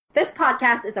This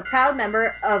podcast is a proud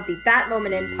member of the That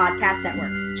Moment In podcast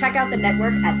network. Check out the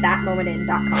network at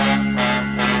thatmomentin.com.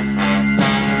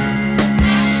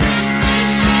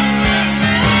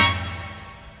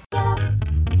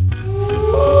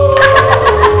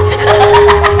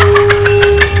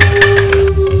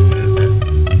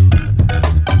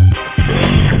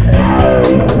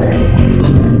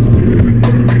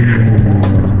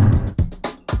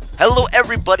 Hello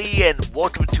everybody and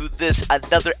welcome to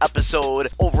another episode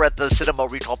over at the Cinema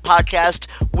Recall Podcast,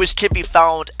 which can be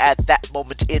found at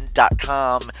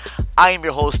thatmomentin.com. I am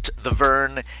your host, The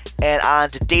Vern, and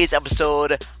on today's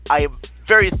episode, I am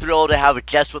very thrilled to have a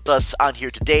guest with us on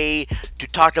here today to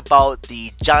talk about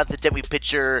the Jonathan Demme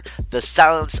picture, The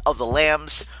Silence of the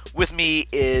Lambs. With me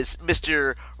is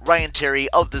Mr. Ryan Terry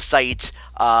of the site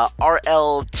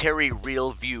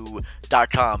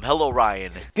rlterryrealview.com. Hello,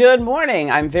 Ryan. Good morning.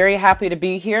 I'm very happy to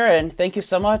be here, and thank you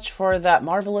so much for that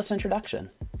marvelous introduction.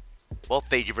 Well,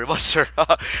 thank you very much, sir.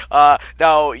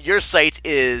 Now, your site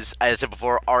is, as I said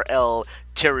before,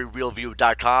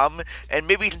 rlterryrealview.com, and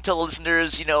maybe you can tell the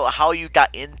listeners, how you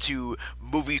got into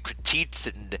movie critiques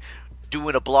and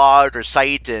doing a blog or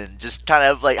site, and just kind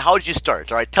of like, how did you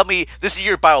start? All right, tell me, this is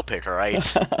your biopic, all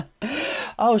right?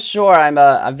 Oh, sure.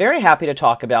 I'm very happy to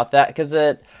talk about that because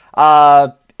it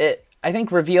I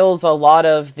think reveals a lot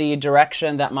of the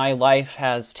direction that my life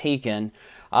has taken.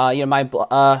 My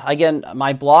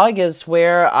blog is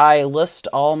where I list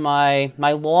all my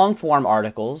long form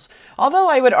articles. Although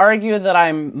I would argue that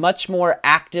I'm much more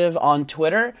active on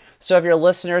Twitter. So if your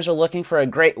listeners are looking for a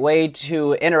great way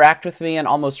to interact with me in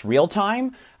almost real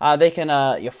time, they can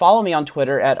follow me on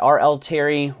Twitter at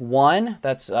rlterry1.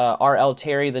 That's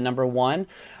rlterry, the number 1.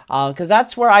 Because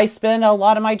that's where I spend a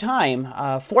lot of my time.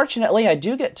 Fortunately, I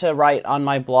do get to write on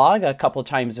my blog a couple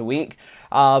times a week,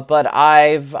 but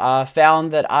I've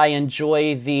found that I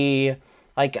enjoy the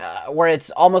where it's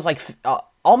almost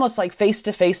like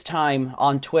face-to-face time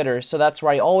on Twitter. So that's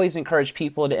where I always encourage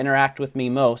people to interact with me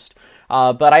most.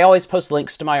 But I always post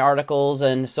links to my articles,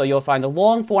 and so you'll find the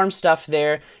long-form stuff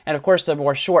there, and of course the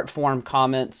more short-form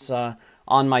comments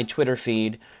on my Twitter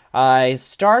feed. I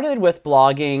started with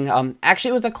blogging.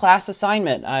 Actually, it was a class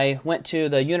assignment. I went to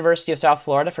the University of South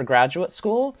Florida for graduate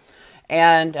school,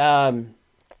 and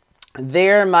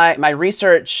there my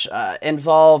research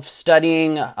involved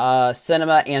studying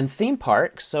cinema and theme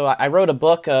parks. So I wrote a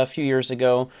book a few years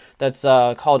ago that's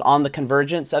called On the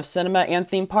Convergence of Cinema and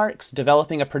Theme Parks,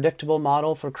 Developing a Predictable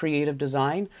Model for Creative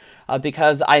Design,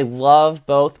 because I love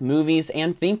both movies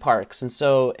and theme parks. And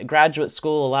so graduate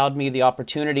school allowed me the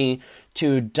opportunity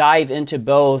to dive into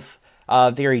both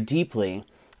very deeply.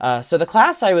 So the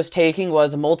class I was taking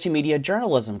was a multimedia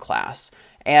journalism class.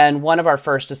 And one of our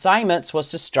first assignments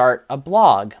was to start a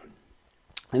blog.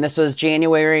 And this was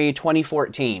January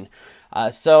 2014.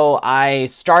 So I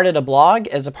started a blog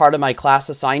as a part of my class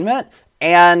assignment,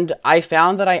 and I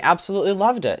found that I absolutely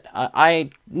loved it.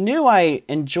 I knew I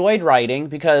enjoyed writing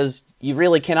because you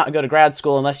really cannot go to grad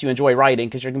school unless you enjoy writing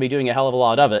because you're going to be doing a hell of a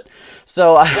lot of it.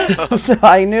 So, so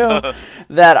I knew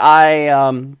that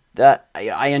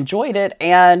I enjoyed it,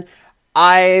 and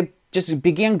I just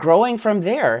began growing from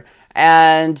there.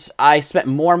 And I spent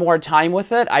more and more time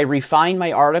with it. I refined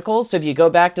my articles. So if you go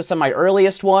back to some of my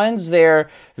earliest ones, they're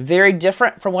very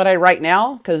different from what I write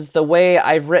now, because the way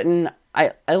I've written,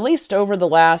 at least over the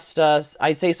last,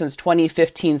 I'd say since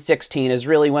 2015-16 is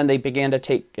really when they began to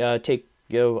take a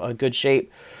good shape.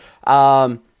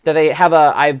 That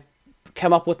I've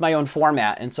come up with my own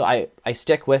format, and so I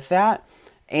stick with that.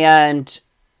 And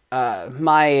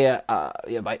my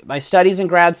studies in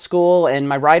grad school and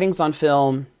my writings on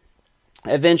film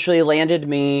eventually landed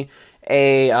me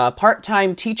a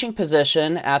part-time teaching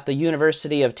position at the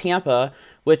University of Tampa,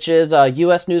 which is a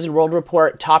U.S. News and World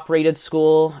Report top-rated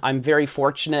school. I'm very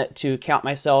fortunate to count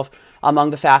myself among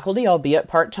the faculty, albeit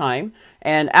part-time.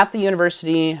 And at the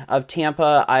University of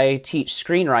Tampa, I teach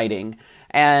screenwriting,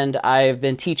 and I've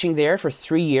been teaching there for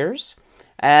 3 years.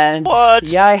 And what?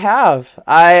 Yeah, I have.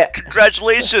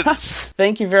 Congratulations.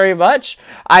 Thank you very much.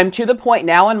 I'm to the point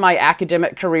now in my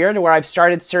academic career to where I've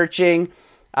started searching,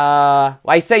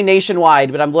 I say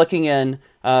nationwide, but I'm looking in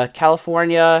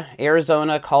California,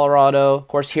 Arizona, Colorado, of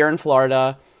course here in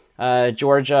Florida,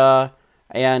 Georgia,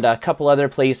 and a couple other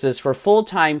places for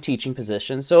full-time teaching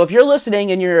positions. So if you're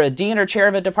listening and you're a dean or chair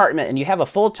of a department and you have a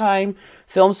full-time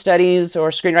film studies or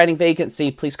screenwriting vacancy,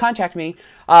 please contact me.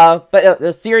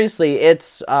 But seriously,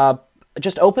 it's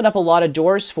just opened up a lot of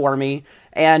doors for me.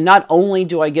 And not only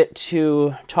do I get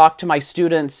to talk to my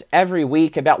students every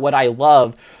week about what I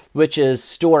love, which is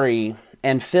story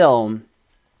and film,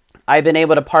 I've been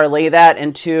able to parlay that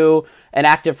into an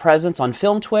active presence on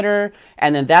Film Twitter,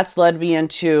 and then that's led me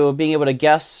into being able to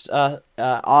guest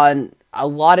on a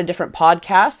lot of different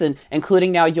podcasts, and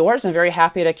including now yours. I'm very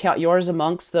happy to count yours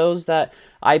amongst those that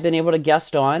I've been able to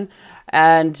guest on,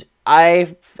 and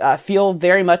I feel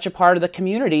very much a part of the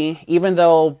community, even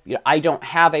though I don't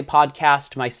have a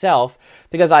podcast myself,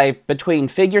 because between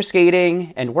figure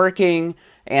skating and working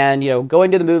and going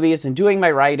to the movies and doing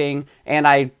my writing, and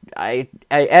I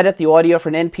edit the audio for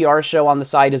an NPR show on the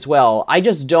side as well. I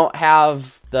just don't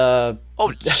have the I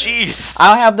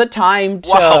don't have the time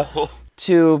to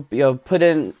put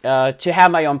in to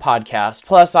have my own podcast.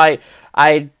 Plus, I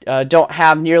don't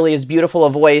have nearly as beautiful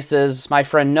a voice as my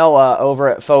friend Noah over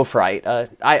at Faux Fright.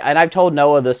 I've told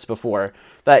Noah this before,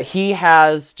 that he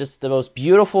has just the most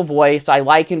beautiful voice. I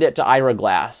likened it to Ira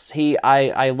Glass.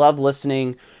 I love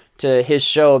listening to his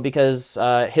show because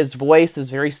his voice is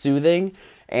very soothing,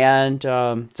 and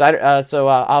so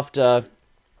I'll have to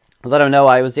let him know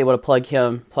I was able to plug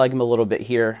him a little bit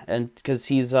here, and because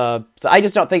he's so I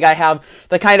just don't think I have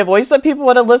the kind of voice that people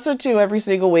want to listen to every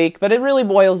single week, but it really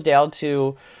boils down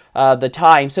to the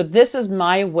time. So this is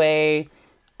my way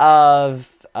of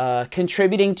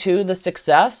contributing to the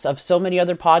success of so many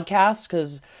other podcasts,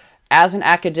 because as an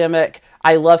academic,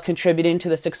 I love contributing to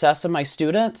the success of my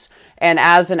students, and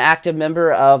as an active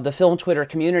member of the Film Twitter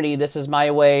community, this is my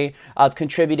way of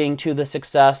contributing to the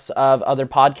success of other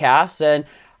podcasts. And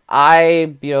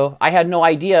I had no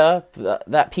idea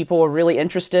that people were really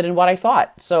interested in what I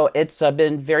thought. So it's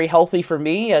been very healthy for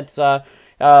me. It's the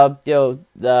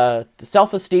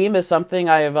self-esteem is something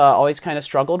I've always kind of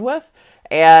struggled with,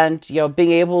 and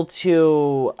being able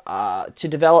to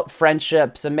develop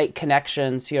friendships and make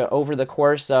connections over the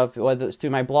course of whether it's through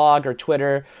my blog or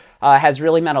Twitter has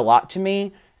really meant a lot to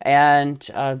me. And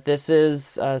this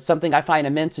is something I find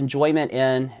immense enjoyment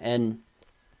in. And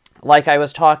like I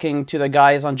was talking to the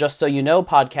guys on Just So You Know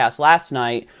podcast last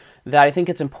night, that I think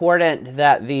it's important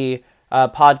that the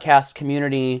podcast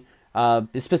community,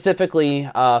 specifically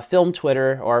Film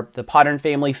Twitter or the Podern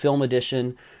Family Film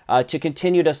Edition, to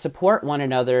continue to support one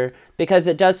another, because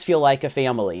it does feel like a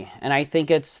family. And I think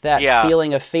it's that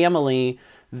feeling of family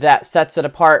that sets it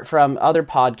apart from other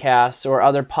podcasts or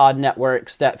other pod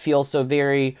networks that feel so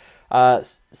very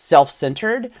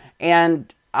self-centered.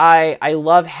 And I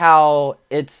love how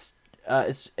it's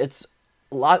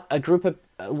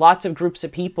lots of groups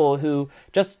of people who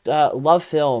just love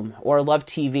film or love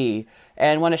TV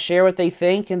and want to share what they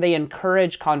think, and they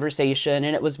encourage conversation.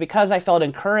 And it was because I felt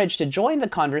encouraged to join the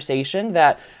conversation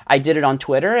that I did it on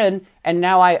Twitter, and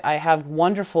now I have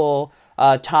wonderful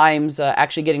times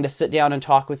actually getting to sit down and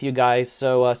talk with you guys.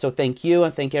 So thank you,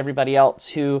 and thank everybody else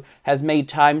who has made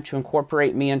time to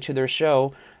incorporate me into their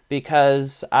show,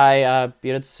 because I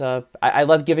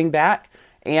love giving back,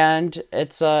 and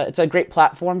it's a great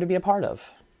platform to be a part of.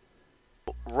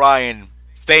 Ryan,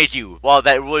 thank you. Well,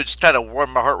 that really just kind of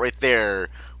warmed my heart right there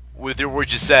with your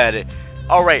words you said.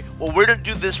 All right, well, we're going to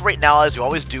do this right now, as we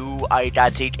always do. I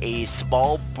got to take a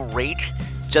small break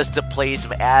just to play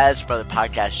some ads from other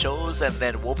podcast shows, and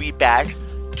then we'll be back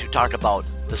to talk about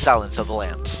The Silence of the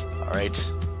Lambs. All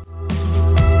right.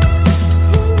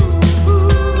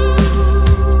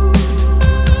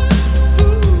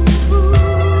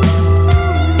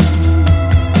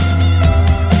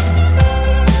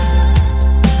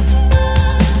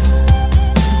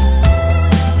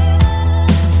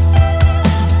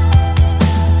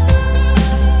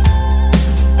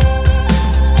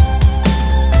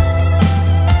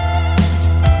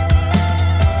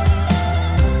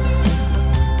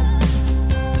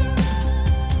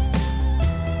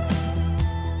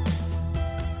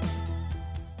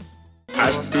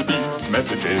 After these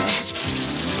messages,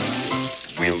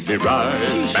 we'll be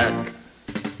right back.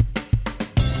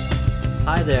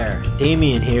 Hi there,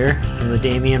 Damien here from the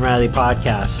Damien Riley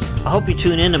Podcast. I hope you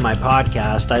tune into my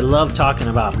podcast. I love talking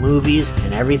about movies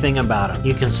and everything about them.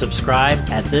 You can subscribe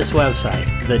at this website,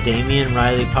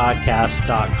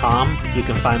 thedamienrileypodcast.com. You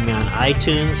can find me on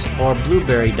iTunes or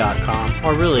blueberry.com,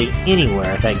 or really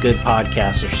anywhere that good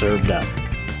podcasts are served up.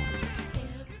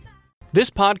 This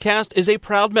podcast is a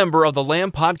proud member of the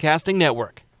Lamb Podcasting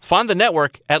Network. Find the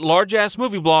network at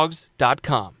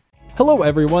largeassmovieblogs.com. Hello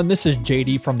everyone, this is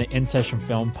JD from the In Session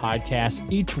Film Podcast.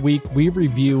 Each week we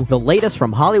review the latest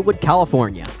from Hollywood,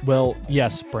 California. Well,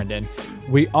 yes, Brendan.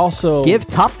 We also give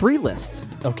top 3 lists.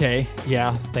 Okay,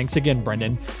 yeah, thanks again,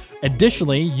 Brendan.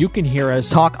 Additionally, you can hear us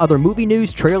talk other movie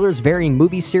news, trailers, varying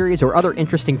movie series, or other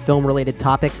interesting film-related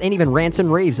topics, and even rants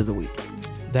and raves of the week.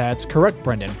 That's correct,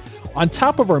 Brendan. On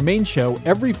top of our main show,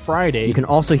 every Friday, you can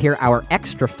also hear our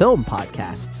extra film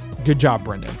podcasts. Good job,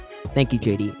 Brendan. Thank you,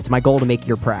 JD. It's my goal to make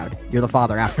you proud. You're the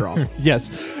father after all.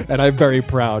 Yes, and I'm very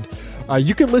proud.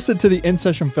 You can listen to the In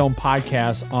Session Film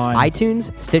podcast on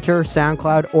iTunes, Stitcher,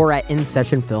 SoundCloud, or at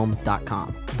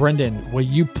InSessionFilm.com. Brendan, will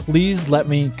you please let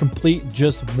me complete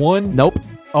just one? Nope.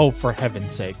 Oh, for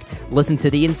heaven's sake. Listen to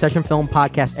the In Session Film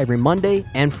podcast every Monday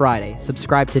and Friday.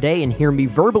 Subscribe today and hear me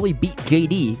verbally beat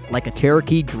JD like a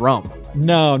Cherokee drum.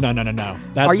 No.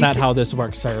 That's not how this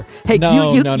works, sir. Hey,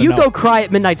 no, you no. go cry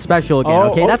at Midnight Special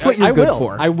again, okay? That's what you're good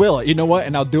for. I will. You know what?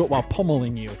 And I'll do it while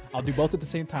pummeling you. I'll do both at the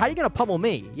same time. How are you going to pummel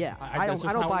me? Yeah, I don't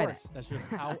buy that. That's just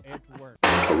how it works.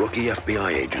 A rookie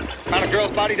FBI agent. Found a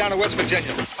girl's body down in West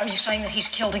Virginia. Are you saying that he's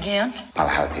killed again? I'll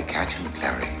help you catch him,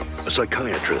 Clary. A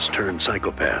psychiatrist turned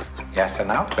psychopath. Yes, and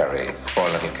now, Clary, poor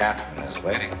little Catherine is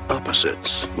waiting.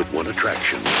 Opposites with one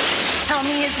attraction. Tell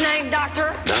me his name,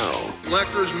 Doctor. Now,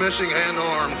 Lecter's missing hand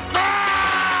arm.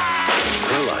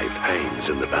 her life hangs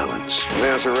in the balance.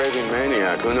 Man's a raving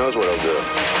maniac. Who knows what he'll do?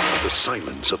 The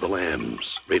Silence of the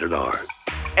Lambs. Rated R.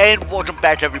 And welcome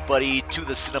back, everybody, to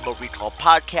the Cinema Recall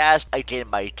Podcast. Again,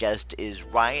 my guest is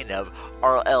Ryan of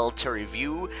RL to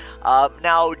Review.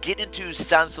 Now, get into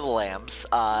Silence of the Lambs.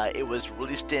 It was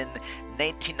released in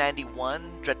 1991,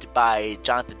 directed by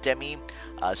Jonathan Demme,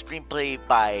 screenplay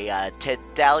by Ted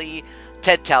Tally,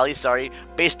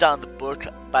 based on the book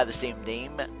by the same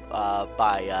name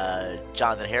by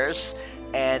Jonathan Harris.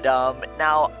 And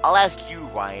now, I'll ask you,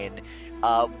 Ryan,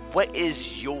 what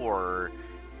is your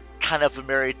kind of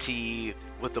familiarity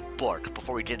with the book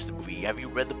before we get into the movie? Have you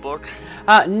read the book?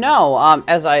 No.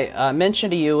 As I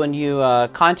mentioned to you when you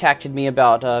contacted me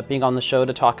about being on the show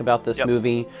to talk about this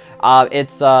movie,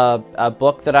 it's a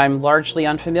book that I'm largely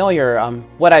unfamiliar.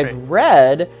 What I've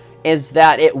read is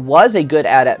that it was a good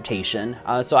adaptation.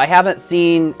 So I haven't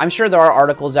seen... I'm sure there are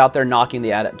articles out there knocking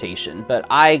the adaptation, but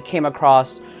I came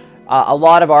across a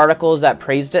lot of articles that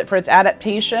praised it for its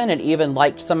adaptation and even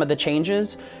liked some of the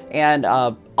changes. And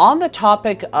on the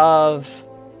topic of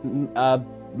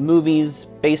movies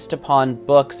based upon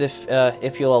books,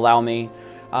 if you'll allow me,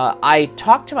 I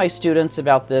talked to my students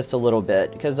about this a little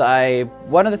bit because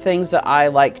one of the things that I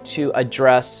like to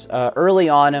address early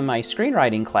on in my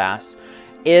screenwriting class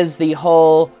is the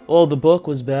whole, well, the book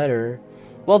was better.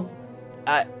 Well,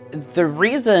 the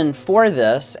reason for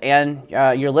this, and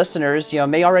your listeners,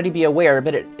 may already be aware,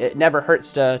 but it never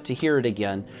hurts to hear it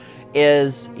again,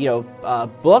 is,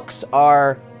 books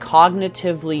are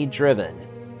cognitively driven.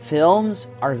 Films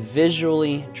are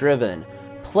visually driven.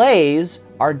 Plays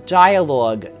are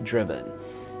dialogue driven.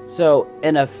 So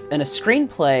in a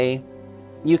screenplay,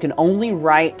 you can only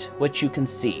write what you can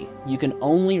see. You can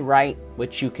only write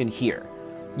what you can hear.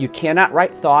 You cannot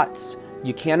write thoughts.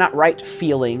 You cannot write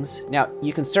feelings. Now,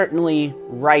 you can certainly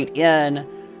write in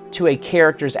to a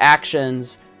character's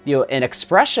actions, an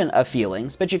expression of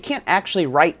feelings, but you can't actually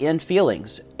write in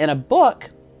feelings. In a book,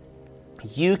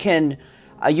 you can,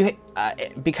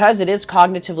 because it is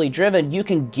cognitively driven, you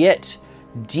can get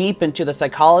deep into the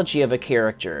psychology of a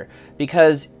character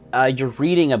because you're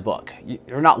reading a book.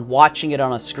 You're not watching it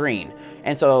on a screen.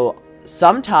 And so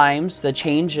sometimes the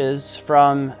changes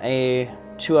from a book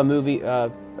to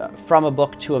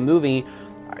a movie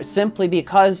are simply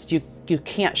because you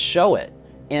can't show it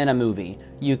in a movie.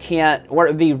 You can't, or it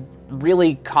would be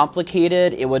really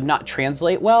complicated. It would not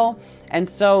translate well. And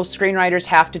so screenwriters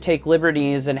have to take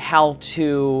liberties in how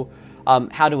to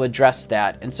address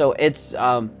that. And so it's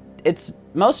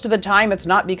most of the time it's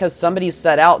not because somebody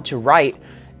set out to write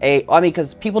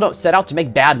because people don't set out to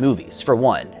make bad movies, for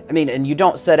one. And you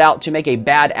don't set out to make a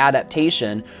bad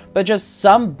adaptation, but just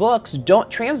some books don't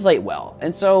translate well.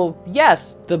 And so,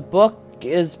 yes, the book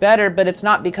is better, but it's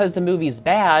not because the movie's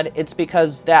bad. It's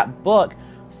because that book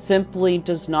simply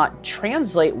does not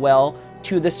translate well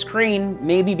to the screen,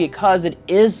 maybe because it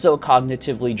is so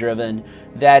cognitively driven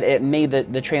that it made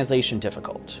the translation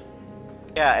difficult.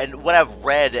 Yeah, and what I've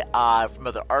read from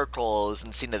other articles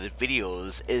and seen other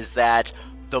videos is that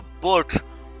the book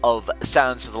of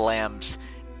Silence of the Lambs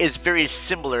is very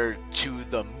similar to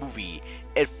the movie.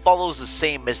 It follows the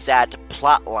same exact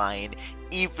plot line,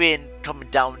 even coming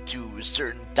down to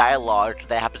certain dialogue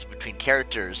that happens between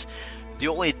characters. The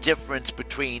only difference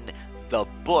between the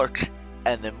book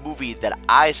and the movie that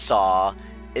I saw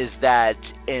is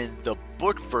that in the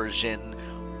book version,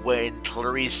 when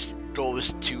Clarice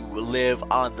goes to live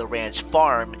on the ranch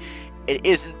farm, it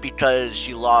isn't because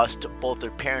she lost both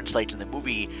her parents like in the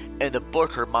movie. In the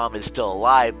book, her mom is still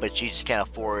alive, but she just can't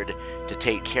afford to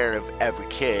take care of every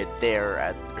kid there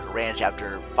at her ranch after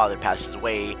her father passes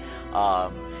away.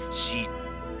 She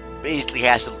basically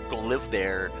has to go live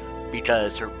there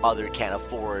because her mother can't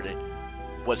afford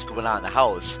what's going on in the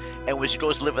house. And when she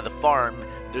goes to live at the farm,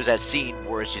 there's that scene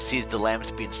where she sees the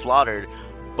lambs being slaughtered,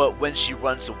 but when she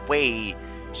runs away,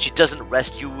 she doesn't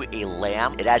rescue a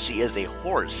lamb. It actually is a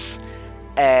horse.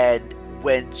 And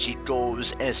when she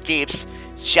goes and escapes,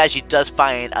 she actually does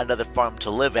find another farm to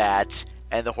live at,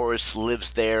 and the horse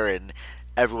lives there, and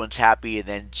everyone's happy. And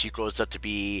then she grows up to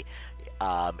be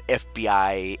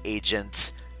FBI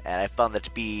agent, and I found that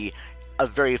to be a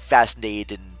very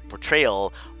fascinating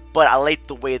portrayal. But I like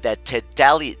the way that Ted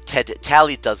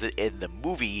Tally does it in the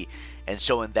movie, and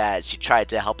showing that she tried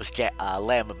to help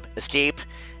Lamb escape,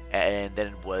 and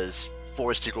then was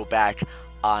forced to go back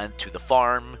onto the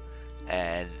farm.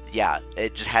 And yeah,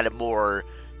 it just had a more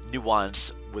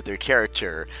nuance with her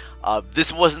character.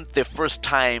 This wasn't the first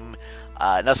time.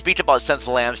 Now, speaking about Silence of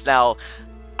the Lambs, now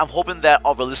I'm hoping that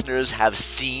all of our listeners have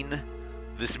seen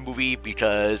this movie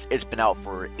because it's been out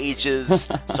for ages.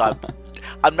 So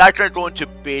I'm not going to go into a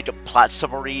big plot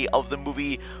summary of the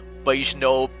movie, but you should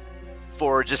know,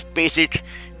 for just basic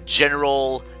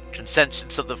general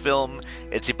consensus of the film,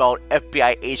 it's about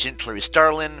FBI agent Clarice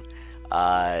Starling.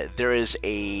 There is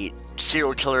a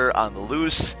serial killer on the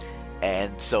loose,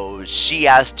 and so she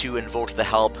has to invoke the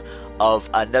help of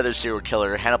another serial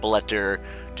killer, Hannibal Lecter,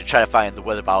 to try to find the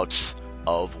whereabouts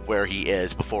of where he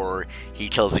is before he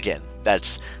kills again.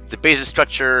 That's the basic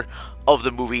structure of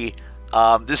the movie.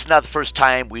 This is not the first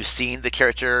time we've seen the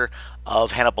character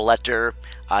of Hannibal Lecter.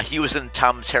 He was in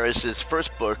Thomas Harris's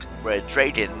first book, Red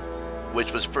Dragon,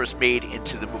 which was first made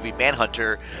into the movie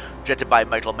Manhunter, directed by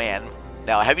Michael Mann.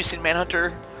 Now, have you seen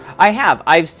Manhunter? I have.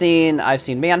 I've seen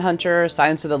Manhunter,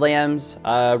 Silence of the Lambs,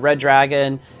 Red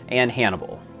Dragon, and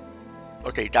Hannibal.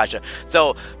 Okay, gotcha.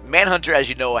 So, Manhunter, as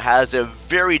you know, has a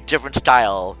very different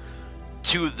style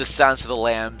to the Silence of the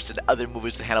Lambs and other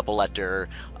movies with Hannibal Lecter.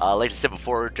 Like I said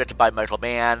before, directed by Michael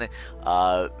Mann.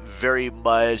 Very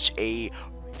much a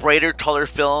brighter color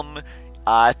film.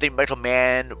 I think Michael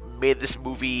Mann made this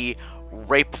movie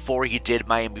right before he did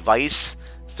Miami Vice.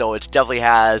 So it definitely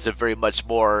has a very much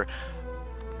more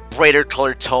brighter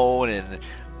color tone, and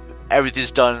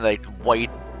everything's done like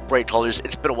white, bright colors.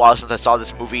 It's been a while since I saw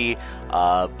this movie,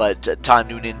 but Tom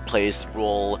Noonan plays the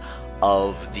role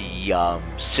of the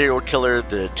serial killer,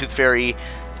 the Tooth Fairy.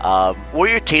 What are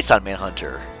your takes on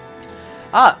Manhunter?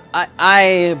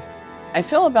 I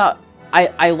feel about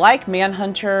I like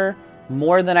Manhunter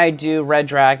more than I do Red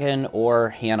Dragon or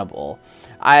Hannibal.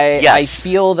 I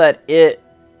feel that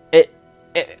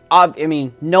I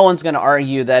mean, no one's going to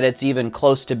argue that it's even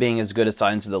close to being as good as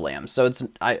Silence of the Lambs. So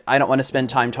I don't want to spend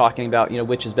time talking about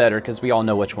which is better, because we all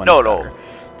know which one is better.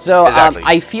 So exactly.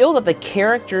 I feel that the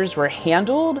characters were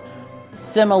handled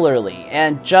similarly,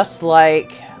 and just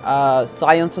like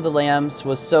Silence of the Lambs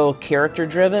was so character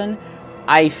driven,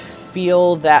 I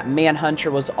feel that Manhunter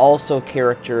was also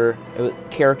character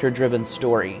driven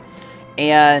story,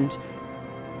 and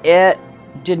it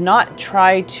did not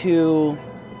try to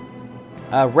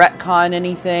retcon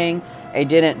anything. It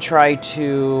didn't try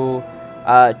to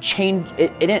change.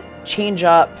 It didn't change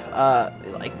up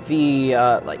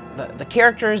the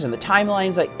characters and the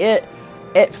timelines. Like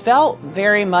it felt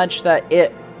very much that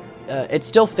it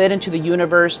still fit into the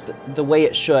universe the way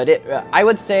it should. I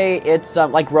would say it's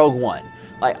like Rogue One.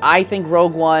 Like, I think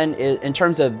Rogue One is, in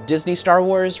terms of Disney Star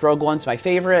Wars, Rogue One's my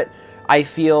favorite. I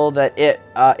feel that it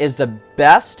is the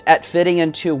best at fitting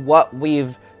into what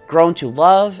we've grown to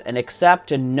love and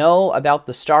accept and know about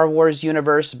the Star Wars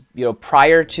universe,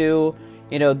 prior to,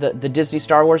 the Disney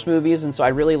Star Wars movies. And so I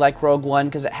really like Rogue One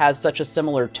because it has such a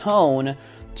similar tone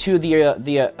to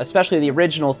the especially the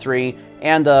original three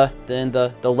and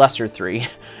the lesser three.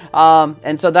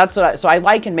 And so that's what I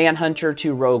liken Manhunter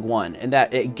to Rogue One, in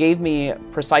that it gave me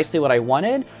precisely what I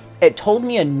wanted. It told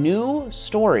me a new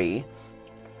story,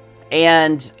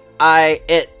 and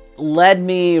it led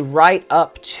me right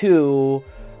up to,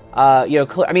 I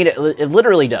mean, it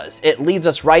literally does. It leads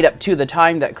us right up to the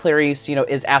time that Clarice,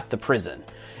 is at the prison.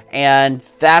 And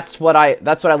that's what I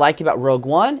like about Rogue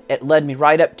One. It led me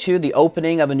right up to the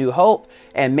opening of A New Hope,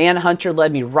 and Manhunter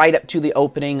led me right up to the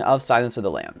opening of Silence of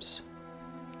the Lambs.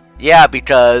 Yeah,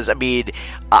 because, I mean,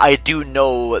 I do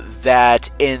know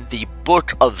that in the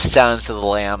book of Silence of the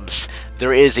Lambs,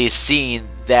 there is a scene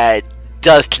that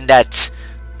does connect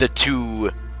the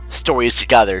two stories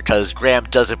together, because Graham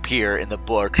does appear in the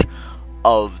book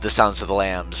of the Silence of the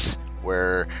Lambs,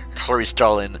 where Clarice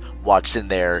Starling walks in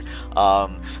there.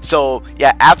 So,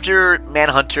 yeah, after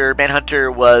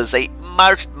Manhunter was a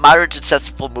moderate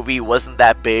successful movie. Wasn't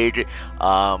that big.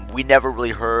 We never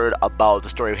really heard about the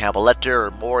story of Hannibal Lecter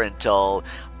or more until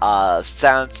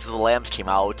Silence of the Lambs came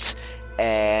out,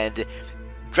 and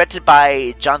directed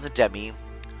by Jonathan Demme,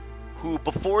 who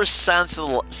before Silence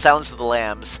of the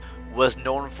Lambs was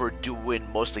known for doing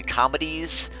mostly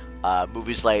comedies,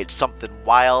 movies like Something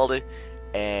Wild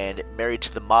and Married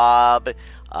to the Mob.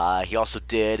 He also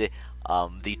did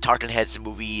the Talking Heads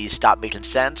movie Stop Making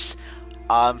Sense.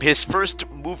 His first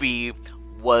movie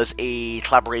was a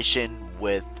collaboration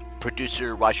with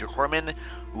producer Roger Corman,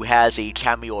 who has a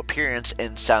cameo appearance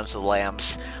in Silence of the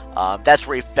Lambs. That's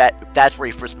where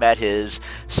he first met his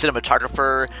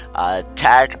cinematographer,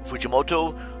 Tak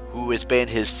Fujimoto, who has been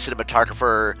his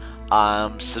cinematographer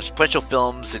on subsequent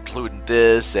films, including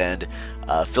this and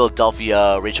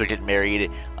Philadelphia, Rachel Getting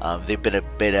Married. They've been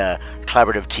a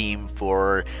collaborative team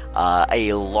for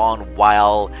a long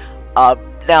while.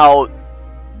 Now,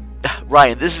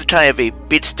 Ryan, this is kind of a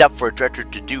big step for a director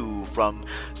to do, from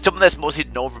someone that's mostly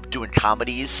known for doing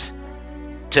comedies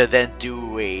to then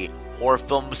do a horror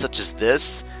film such as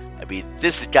this. I mean,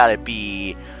 this has got to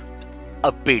be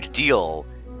a big deal,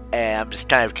 and I'm just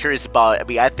kind of curious about it. I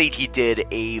mean, I think he did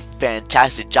a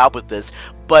fantastic job with this,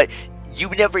 but you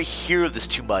never hear this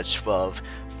too much of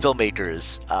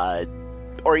filmmakers,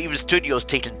 or even studios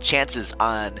taking chances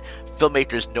on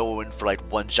filmmakers known for like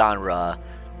one genre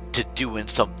to doing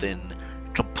something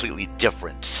completely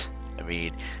different. I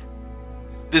mean,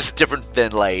 this is different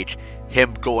than like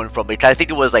him going from, like, I think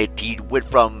it was like he went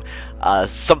from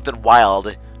Something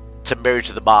Wild to Married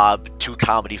to the Mob, 2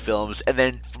 comedy films, and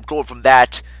then going from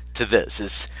that to this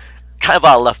is kind of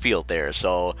out of left field there.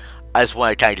 So I just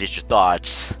want to kind of get your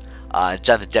thoughts on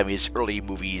Jonathan Demme's early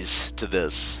movies to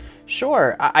this.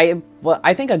 Sure. I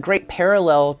think a great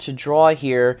parallel to draw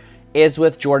here is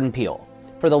with Jordan Peele.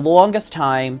 For the longest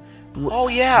time,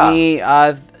 we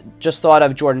just thought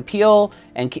of Jordan Peele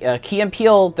and Key and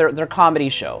Peele, their comedy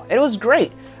show. It was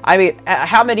great. I mean,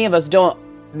 how many of us don't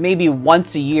maybe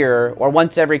once a year or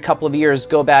once every couple of years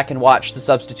go back and watch The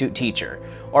Substitute Teacher,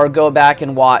 or go back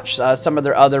and watch some of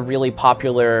their other really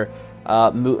popular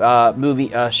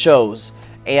movie shows?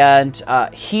 And I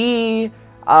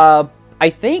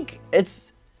think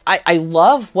I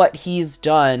love what he's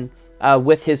done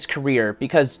with his career,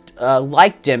 because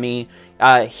like Demme,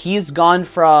 he's gone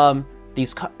from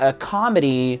these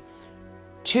comedy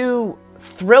to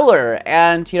thriller,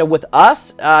 and with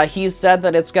Us, he's said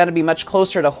that it's going to be much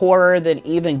closer to horror than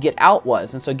even Get Out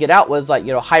was. And so Get Out was like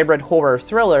hybrid horror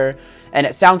thriller, and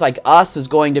it sounds like Us is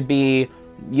going to be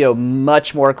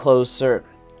much more closer,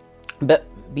 but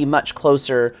be much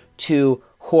closer to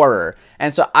horror.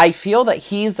 And so I feel that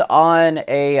he's on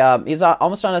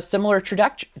almost on a similar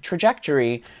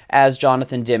trajectory as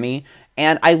Jonathan Demme,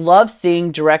 and I love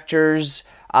seeing directors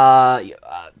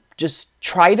just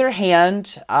try their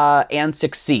hand and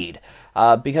succeed,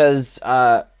 because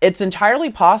it's entirely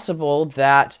possible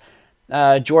that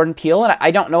Jordan Peele, and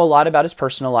I don't know a lot about his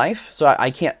personal life, so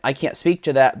I can't speak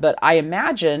to that, but I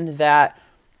imagine that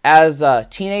as a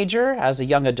teenager, as a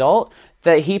young adult,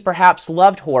 that he perhaps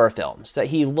loved horror films, that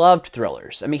he loved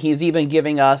thrillers. I mean, he's even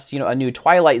giving us, a new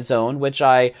Twilight Zone, which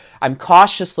I'm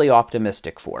cautiously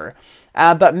optimistic for.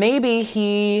 But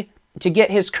maybe to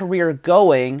get his career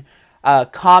going,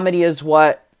 comedy is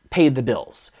what paid the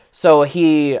bills. So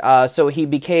he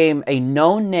became a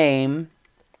known name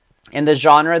in the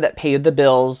genre that paid the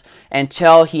bills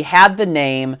until he had the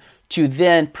name to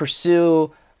then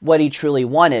pursue what he truly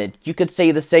wanted. You could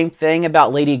say the same thing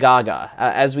about Lady Gaga.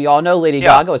 As we all know, Lady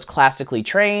Gaga is classically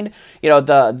trained.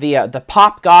 The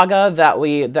pop Gaga that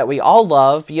we all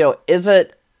love,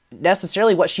 isn't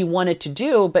necessarily what she wanted to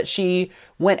do, but she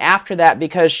went after that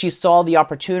because she saw the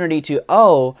opportunity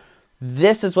to,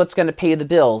 this is what's going to pay the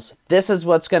bills. This is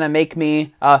what's going to make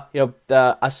me,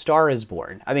 A Star Is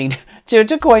Born. I mean,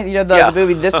 to coin, the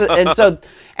movie. This is,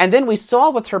 and then we saw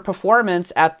with her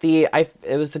performance at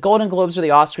it was the Golden Globes or the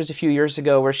Oscars a few years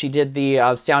ago, where she did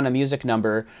the Sound of Music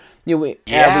number. We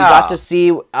got to see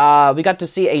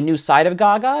a new side of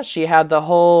Gaga. She had the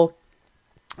whole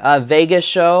Vegas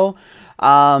show,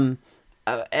 and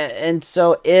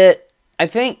so I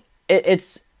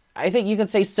think you can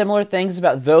say similar things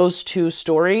about those two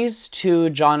stories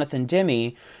to Jonathan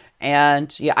Demme,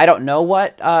 and I don't know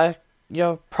what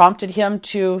prompted him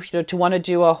to want to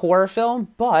do a horror film,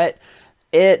 but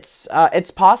it's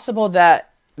possible that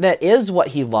is what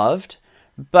he loved,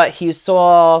 but he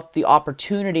saw the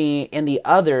opportunity in the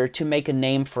other to make a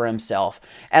name for himself,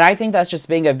 and I think that's just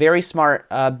being a very smart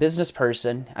business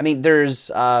person. I mean, there's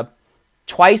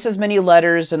twice as many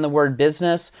letters in the word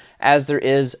business as there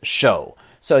is show.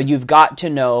 So you've got to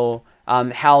know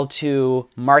how to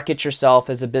market yourself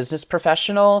as a business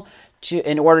professional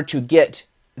in order to get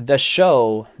the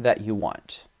show that you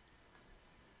want.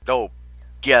 Oh,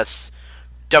 yes,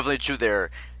 definitely true there.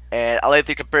 And I like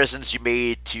the comparisons you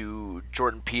made to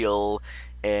Jordan Peele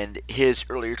in his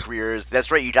earlier careers.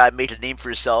 That's right, you gotta make a name for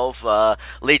yourself.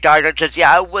 Lady Gaga says,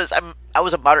 yeah, I was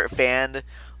a moderate fan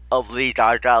of Lady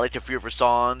Gaga. I liked a few of her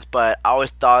songs, but I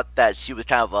always thought that she was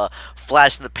kind of a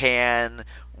flash in the pan,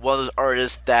 one of those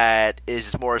artists that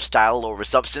is more style over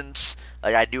substance.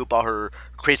 Like, I knew about her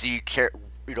crazy,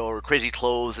 her crazy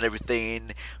clothes and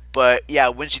everything. But yeah,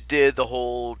 when she did the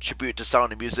whole tribute to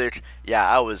Sound of Music, yeah,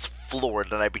 I was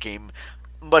floored, and I became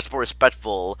much more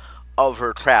respectful of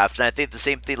her craft. And I think the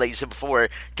same thing, like you said before,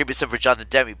 can be said for Jonathan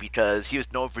Demme, because he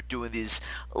was known for doing these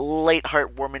light,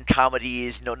 heartwarming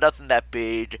comedies, nothing that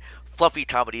big, fluffy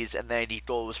comedies, and then he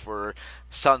goes for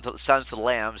Silence of the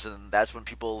Lambs, and that's when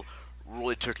people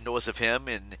really took notice of him,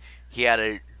 and he had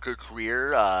a good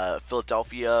career.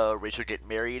 Philadelphia, Rachel Get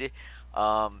Married.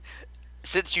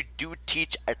 Since you do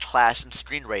teach a class in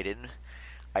screenwriting,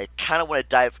 I kind of want to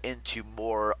dive into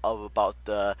more about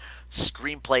the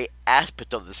screenplay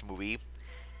aspect of this movie.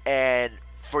 And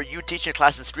for you teaching a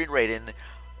class in screenwriting,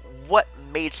 what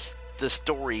makes the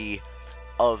story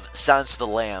of Silence of the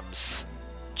Lambs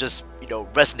just,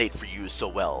 resonate for you so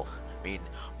well? I mean,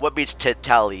 what makes Ted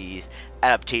Tally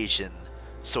adaptation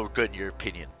so good in your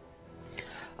opinion?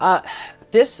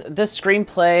 This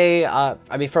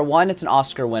screenplay, for one, it's an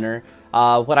Oscar winner.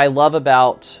 What I love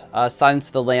about Silence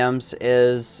of the Lambs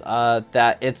is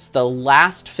that it's the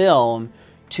last film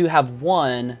to have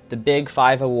won the Big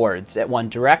Five awards. It won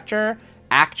director,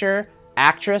 actor,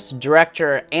 actress,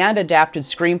 director, and adapted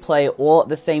screenplay all at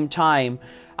the same time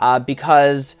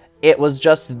because it was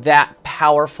just that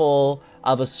powerful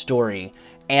of a story.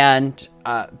 And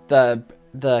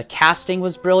the casting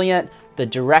was brilliant. The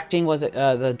direction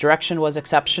was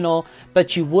exceptional,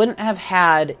 but you wouldn't have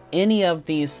had any of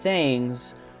these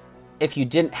things if you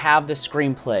didn't have the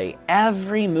screenplay.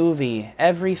 Every movie,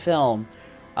 every film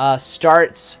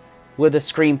starts with a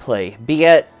screenplay, be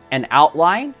it an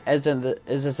outline, as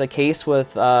is the case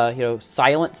with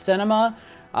silent cinema,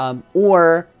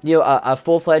 or a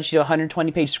full-fledged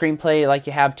 120-page screenplay like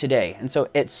you have today. And so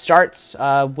it starts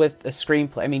with a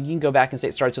screenplay. I mean, you can go back and say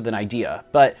it starts with an idea,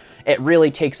 but it really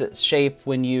takes its shape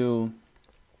when you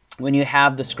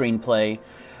have the screenplay.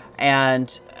 And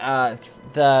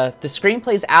the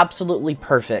screenplay is absolutely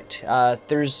perfect.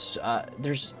 There's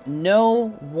no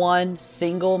one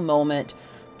single moment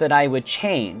that I would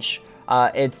change.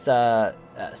 It's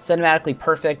cinematically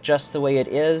perfect just the way it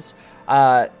is.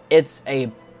 It's a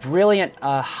brilliant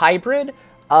hybrid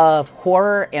of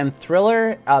horror and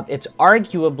thriller. It's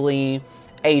arguably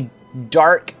a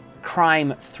dark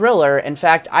crime thriller. In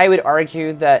fact, I would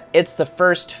argue that it's the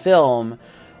first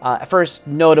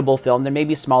notable film, there may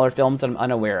be smaller films that I'm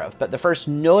unaware of, but the first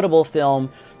notable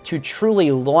film to truly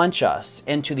launch us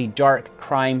into the dark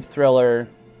crime thriller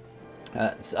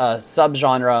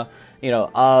subgenre,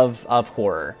 of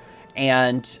horror.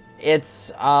 And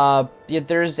it's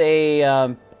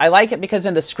I like it because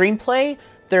in the screenplay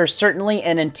there's certainly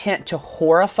an intent to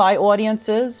horrify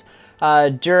audiences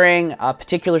during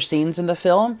particular scenes in the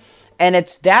film, and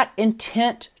it's that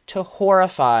intent to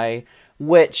horrify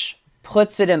which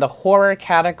puts it in the horror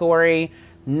category,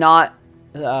 not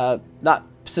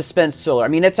suspense thriller. I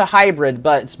mean, it's a hybrid,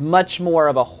 but it's much more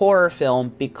of a horror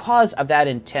film because of that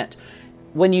intent.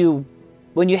 When you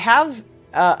have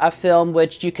a film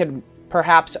which you could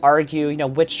perhaps argue,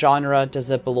 which genre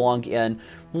does it belong in?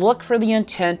 Look for the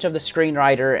intent of the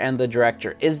screenwriter and the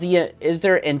director. Is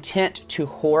there intent to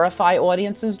horrify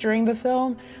audiences during the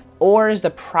film, or is the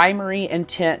primary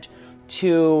intent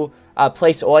to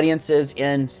place audiences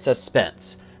in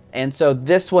suspense? And so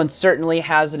this one certainly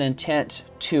has an intent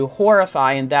to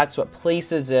horrify, and that's what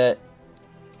places it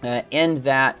in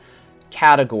that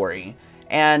category.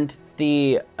 And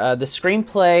the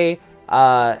screenplay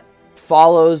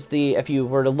follows if you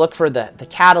were to look for the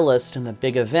catalyst and the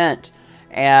big event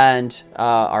and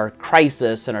our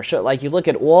crisis and our show, like you look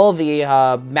at all the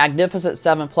magnificent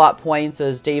 7 plot points,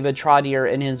 as David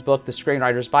Trottier in his book The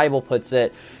Screenwriter's Bible puts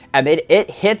it, and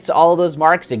it hits all those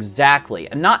marks exactly,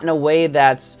 and not in a way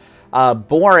that's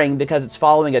boring because it's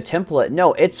following a template.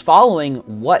 No, it's following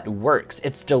what works.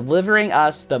 It's delivering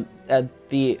us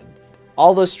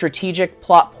all those strategic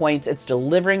plot points. It's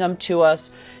delivering them to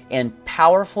us in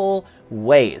powerful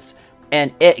ways,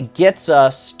 and it gets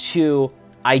us to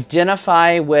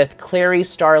identify with Clarice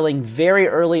Starling very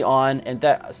early on, and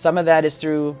that some of that is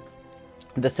through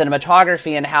the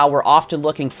cinematography and how we're often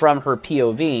looking from her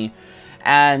POV.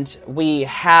 And we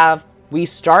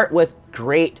start with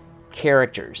great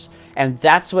characters, and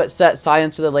that's what sets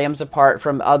Silence of the Lambs apart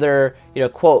from other,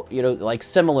 like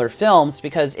similar films,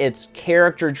 because it's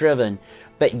character driven,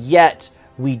 but yet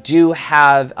we do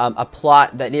have a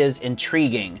plot that is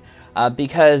intriguing,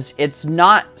 because it's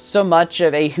not so much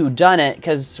of a whodunit,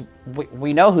 because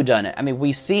we know whodunit. I mean,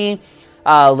 we see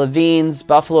Levine's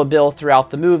Buffalo Bill throughout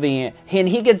the movie, and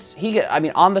I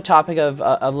mean, on the topic of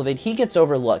Levine, he gets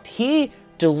overlooked. He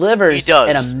delivers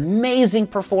an amazing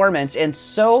performance, and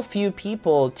so few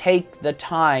people take the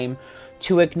time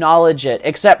to acknowledge it,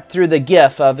 except through the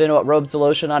GIF of, you know, what robes the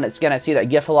lotion on its skin. I see that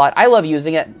GIF a lot. I love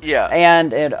using it. Yeah.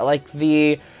 And like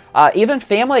the even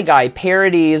Family Guy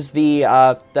parodies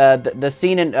the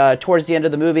scene in towards the end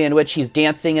of the movie in which he's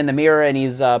dancing in the mirror and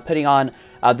he's putting on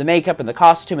the makeup and the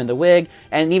costume and the wig.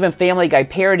 And even Family Guy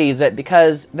parodies it,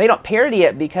 because they don't parody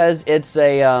it because it's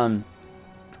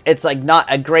it's like not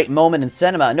a great moment in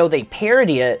cinema. No, they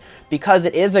parody it because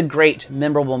it is a great,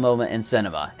 memorable moment in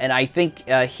cinema. And I think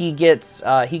he gets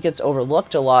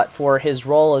overlooked a lot for his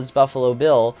role as Buffalo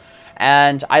Bill.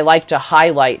 And I like to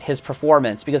highlight his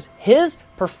performance, because his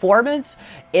performance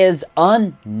is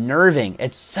unnerving.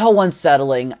 It's so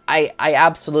unsettling. I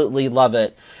absolutely love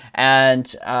it.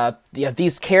 And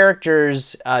these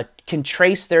characters can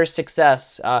trace their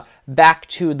success back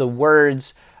to the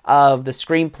words of the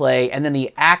screenplay, and then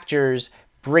the actors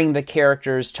bring the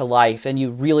characters to life, and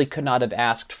you really could not have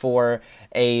asked for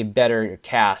a better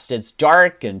cast. It's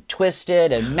dark and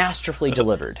twisted and masterfully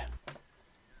delivered.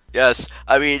 Yes,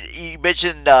 I mean, you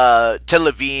mentioned Ted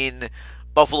Levine,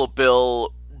 Buffalo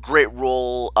Bill, great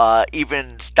role.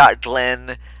 Even Scott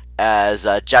Glenn as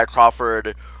Jack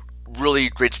Crawford, really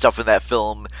great stuff in that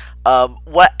film.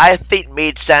 What I think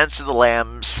made Silence of the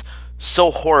Lambs so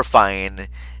horrifying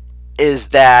is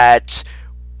that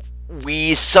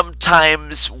we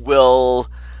sometimes will,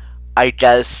 I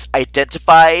guess,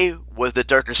 identify with the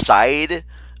darker side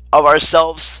of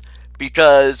ourselves,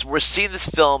 because we're seeing this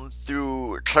film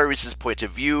through Clarice's point of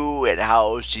view and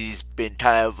how she's been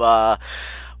kind of,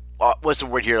 what's the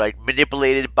word here, like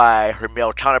manipulated by her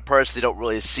male counterparts. They don't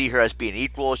really see her as being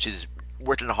equal. She's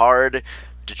working hard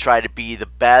to try to be the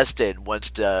best and wants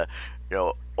to, you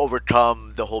know,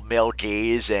 overcome the whole male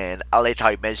gaze. And I like how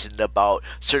you mentioned about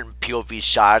certain POV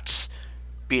shots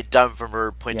being done from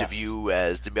her point of view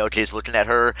as the male gaze looking at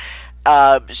her.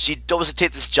 She doesn't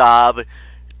take this job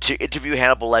to interview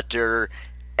Hannibal Lecter,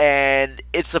 and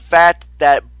it's the fact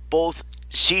that both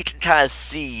she can kind of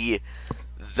see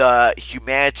the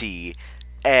humanity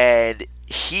and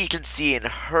he can see in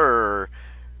her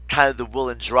kind of the will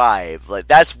and drive. Like,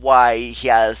 that's why he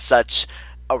has such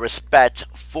a respect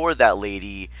for that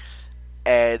lady,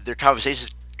 and their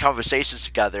conversations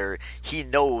together. He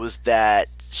knows that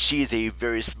she's a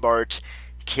very smart,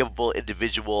 capable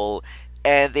individual,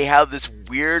 and they have this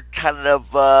weird kind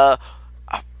of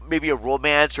maybe a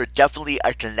romance or definitely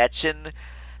a connection.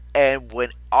 And when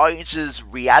audiences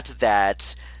react to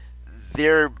that,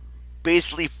 they're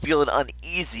basically feeling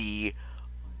uneasy,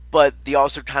 but they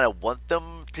also kind of want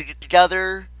them to get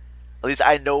together. At least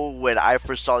I know when I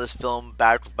first saw this film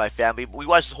back with my family, we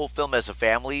watched the whole film as a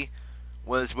family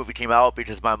when this movie came out,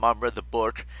 because my mom read the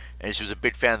book and she was a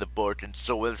big fan of the book. And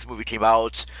so when this movie came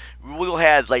out, we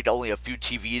had like only a few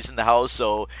TVs in the house,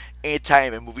 so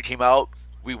anytime a movie came out,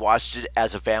 we watched it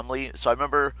as a family. So I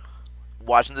remember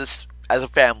watching this as a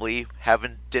family,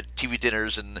 having TV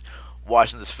dinners and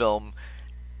watching this film,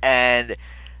 and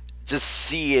just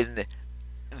seeing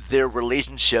their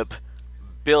relationship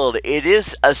build. It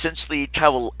is essentially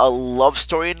kind of a love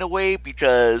story in a way,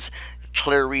 because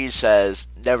Clarice has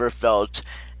never felt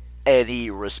any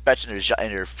respect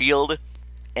in her field,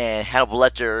 and Hannibal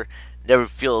Lecter never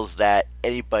feels that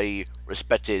anybody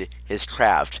respected his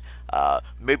craft.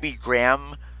 Maybe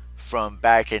Graham from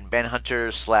back in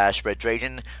Manhunter / Red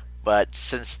Dragon, but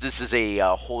since this is a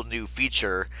whole new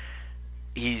feature,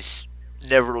 he's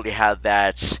never really had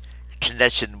that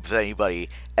connection with anybody.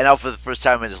 And now for the first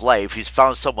time in his life, he's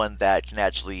found someone that can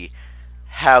actually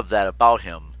have that about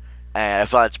him. And I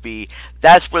found it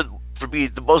that's where, for me,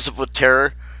 the most of what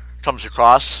terror comes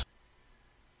across.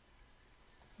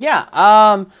 Yeah,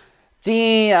 I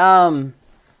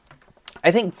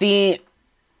think the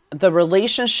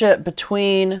relationship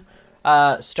between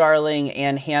Starling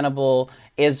and Hannibal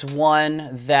is one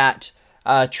that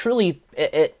truly,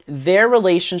 their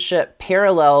relationship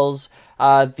parallels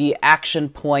the action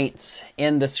points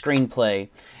in the screenplay,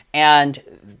 and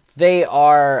they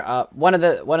are one of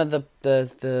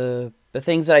the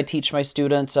things that I teach my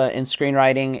students in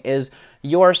screenwriting is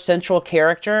your central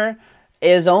character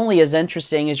is only as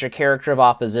interesting as your character of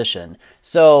opposition.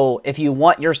 So if you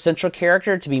want your central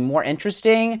character to be more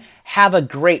interesting, have a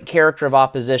great character of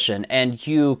opposition, and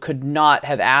you could not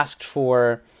have asked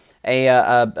for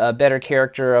a better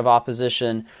character of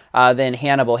opposition than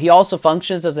Hannibal. He also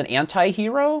functions as an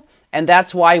anti-hero, And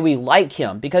that's why we like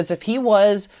him, because if he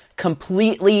was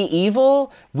completely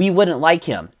evil, we wouldn't like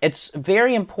him. It's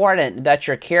very important that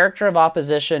your character of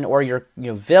opposition or your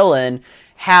villain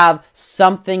have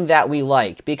something that we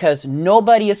like, because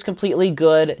nobody is completely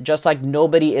good, just like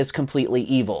nobody is completely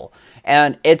evil.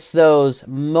 And it's those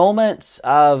moments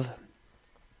of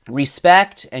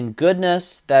respect and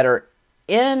goodness that are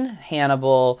in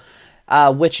Hannibal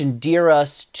which endear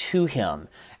us to him.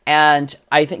 And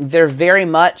I think they're very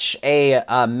much a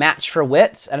match for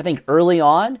wits. And I think early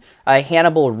on,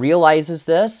 Hannibal realizes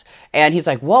this, and he's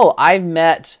like, "Whoa! I've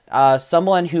met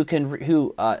someone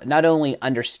who not only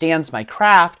understands my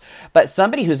craft, but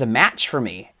somebody who's a match for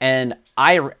me." And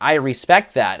I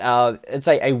respect that. It's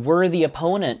like a worthy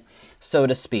opponent, so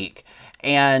to speak.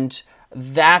 And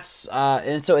that's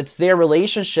and so it's their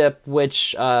relationship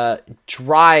which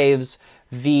drives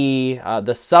the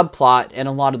subplot and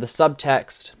a lot of the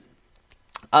subtext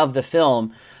of the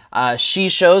film. She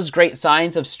shows great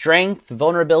signs of strength,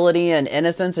 vulnerability, and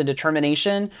innocence and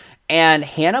determination. And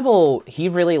Hannibal, he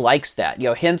really likes that.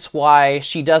 Hence why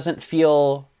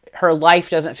her life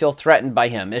doesn't feel threatened by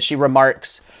him, as she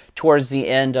remarks towards the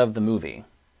end of the movie.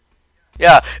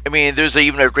 Yeah, I mean, there's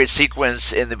even a great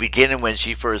sequence in the beginning when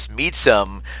she first meets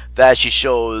him that she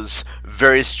shows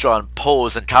very strong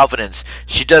pose and confidence.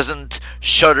 She doesn't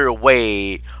shudder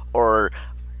away or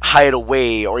hide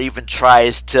away or even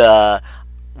tries to,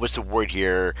 what's the word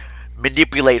here,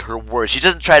 manipulate her words. She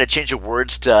doesn't try to change her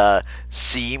words to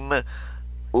seem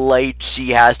like she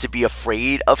has to be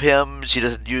afraid of him. She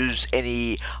doesn't use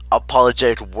any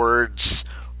apologetic words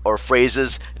or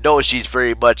phrases. No, she's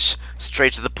very much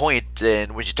straight to the point.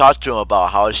 And when she talks to him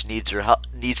about how she needs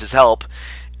his help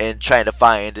in trying to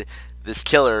find this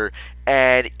killer,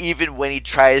 and even when he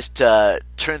tries to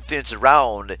turn things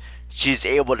around, she's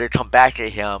able to come back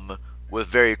at him with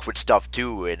very quick stuff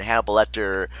too. And Hannibal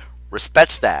Lecter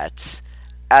respects that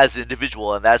as an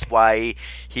individual, and that's why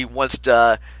he wants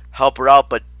to help her out,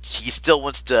 but he still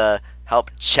wants to help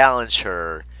challenge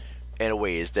her in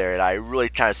ways there, and I really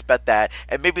kind of respect that.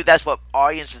 And maybe that's what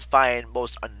audiences find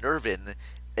most unnerving,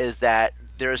 is that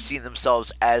they're seeing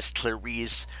themselves as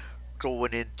Clarice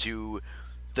going into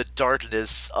the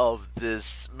darkness of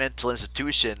this mental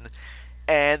institution.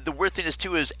 And the weird thing is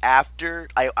too is after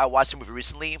I watched the movie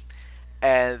recently,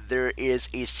 and there is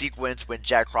a sequence when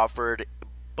Jack Crawford,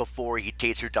 before he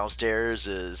takes her downstairs,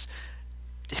 is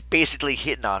basically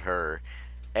hitting on her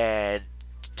and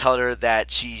telling her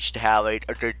that she should have a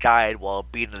good guide while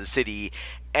being in the city.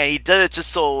 And he does it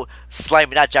just so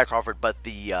slimy, not Jack Crawford, but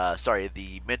the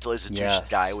mental institution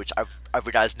guy, which I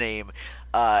forgot his name.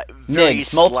 Very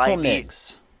Miggs, multiple slimy.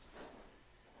 Miggs.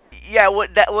 Yeah,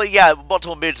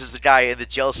 multiple Miggs is the guy in the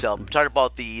jail cell. I'm talking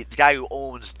about the guy who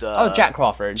owns the Jack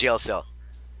Crawford jail cell.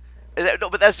 No,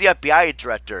 but that's the FBI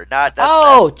director, not.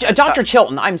 Dr.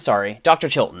 Chilton. I'm sorry, Dr.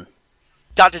 Chilton.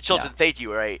 Dr. Chilton, thank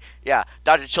you, right? Yeah,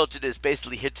 Dr. Chilton is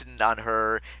basically hitting on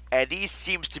her, and he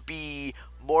seems to be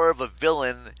more of a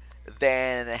villain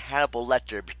than Hannibal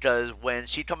Lecter, because when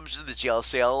she comes to the jail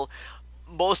cell,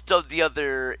 most of the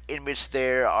other inmates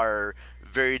there are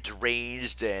very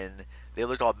deranged and they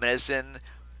look all menacing,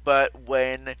 but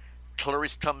when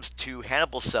Clarice comes to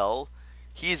Hannibal's cell,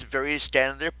 he's very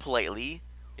standing there politely,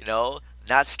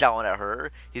 not scowling at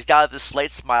her. He's got this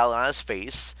slight smile on his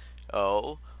face,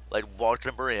 like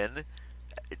welcome her in,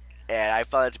 and I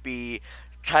found it to be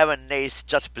kind of a nice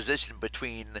juxtaposition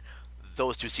between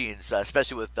those two scenes,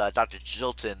 especially with Dr.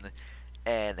 Chilton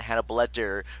and Hannibal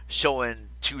Lecter showing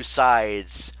two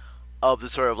sides of the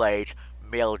sort of like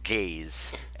male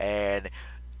gaze. And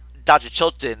Dr.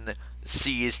 Chilton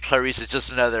sees Clarice as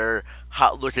just another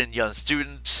hot-looking young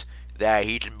student that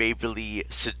he can maybe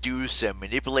seduce and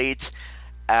manipulate,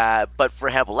 but for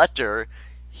Hannibal Lecter,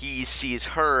 he sees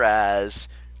her as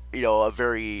a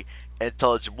very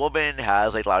intelligent woman,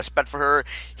 has like a lot of respect for her.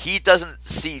 He doesn't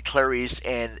see Clarice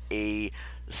in a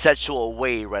sexual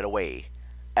way right away,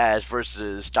 as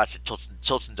versus Dr.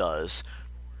 Chilton does,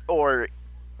 or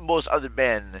most other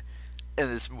men in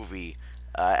this movie.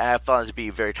 And I found it to be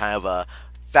very kind of a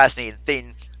fascinating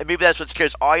thing. And maybe that's what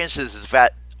scares audiences is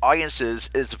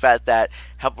the fact that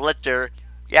Hannibal Lecter,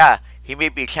 he may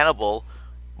be a cannibal,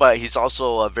 but he's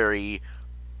also a very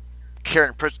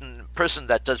caring person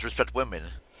that does respect women.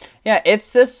 Yeah,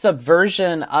 it's this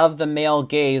subversion of the male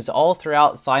gaze all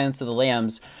throughout Silence of the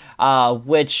Lambs,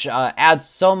 which adds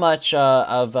so much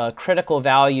of critical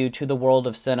value to the world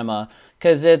of cinema,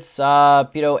 because it's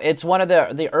it's one of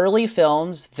the early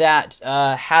films that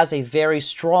has a very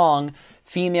strong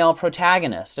female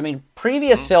protagonist. I mean,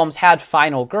 previous films had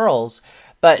final girls,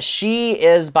 but she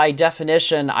is, by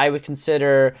definition, I would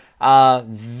consider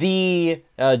the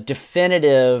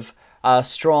definitive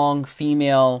strong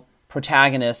female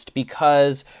protagonist,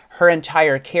 because her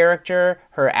entire character,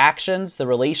 her actions, the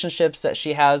relationships that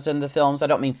she has in the films, I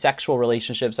don't mean sexual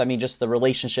relationships, I mean just the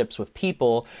relationships with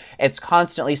people, it's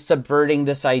constantly subverting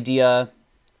this idea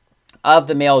of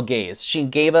the male gaze. She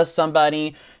gave us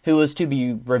somebody who was to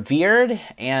be revered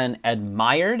and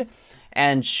admired,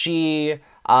 and she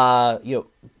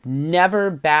never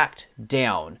backed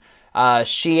down.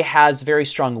 She has very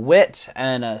strong wit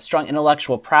and a strong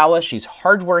intellectual prowess. She's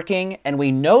hardworking, and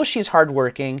we know she's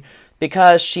hardworking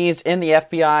because she's in the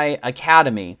FBI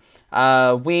Academy.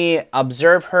 We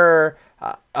observe her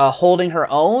holding her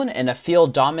own in a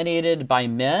field dominated by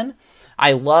men.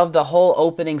 I love the whole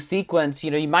opening sequence.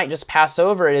 You might just pass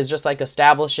over it as just like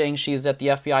establishing she's at the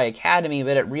FBI Academy,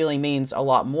 but it really means a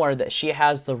lot more, that she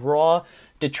has the raw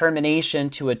determination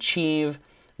to achieve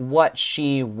what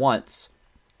she wants.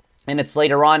 And it's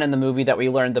later on in the movie that we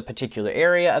learn the particular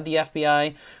area of the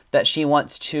FBI that she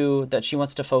wants to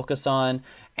focus on.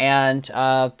 And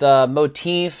the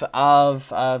motif of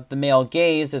the male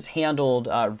gaze is handled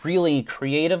really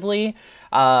creatively.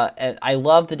 I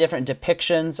love the different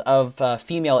depictions of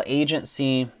female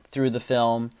agency through the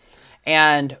film.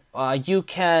 And you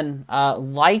can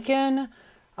liken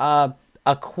a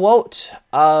quote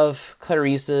of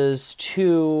Clarice's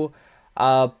to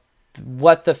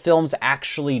what the film's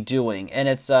actually doing. And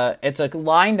it's a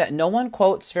line that no one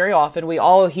quotes very often. We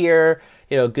all hear,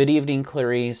 "Good evening,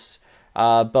 Clarice,"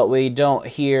 but we don't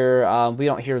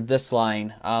hear this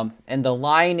line. And the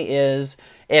line is,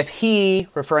 "If he,"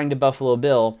 referring to Buffalo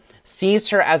Bill, "sees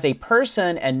her as a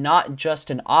person and not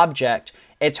just an object,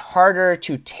 it's harder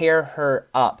to tear her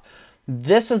up."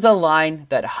 This is the line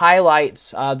that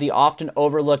highlights the often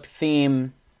overlooked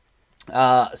theme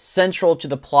central to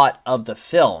the plot of the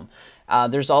film.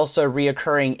 There's also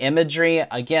reoccurring imagery,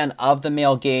 again, of the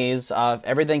male gaze, of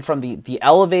everything from the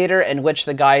elevator, in which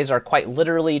the guys are quite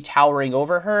literally towering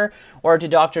over her, or to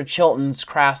Dr. Chilton's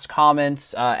crass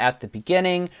comments at the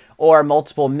beginning, or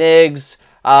multiple MIGs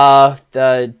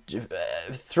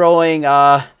throwing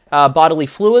bodily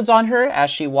fluids on her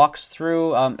as she walks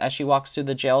through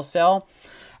the jail cell.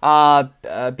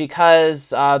 Because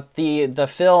the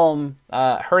film,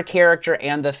 her character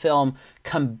and the film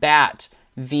combat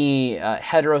the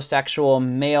heterosexual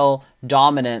male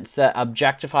dominance that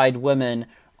objectified women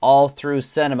all through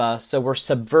cinema. So we're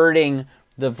subverting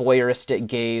the voyeuristic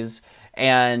gaze,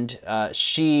 and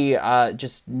she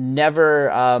never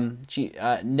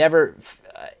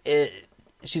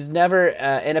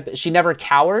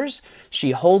cowers.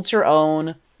 She holds her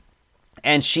own.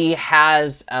 And she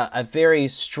has a very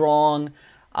strong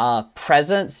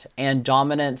presence and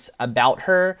dominance about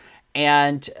her.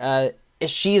 And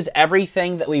she's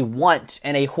everything that we want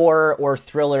in a horror or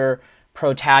thriller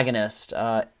protagonist.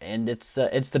 And it's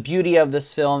the beauty of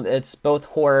this film. It's both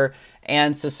horror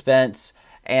and suspense.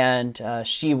 And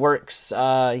she works,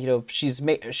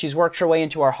 she's worked her way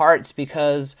into our hearts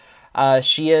because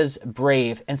she is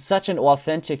brave and such an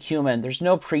authentic human. There's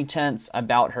no pretense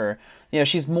about her.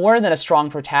 She's more than a strong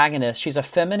protagonist. She's a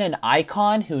feminine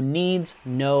icon who needs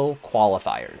no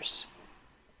qualifiers.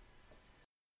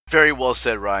 Very well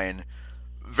said, Ryan.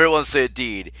 Very well said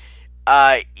indeed.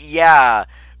 I like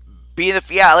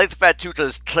the fact too,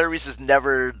 because Clarice is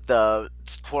never the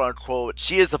quote unquote.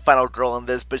 She is the final girl in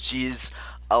this, but she's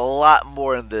a lot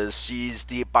more in this. She's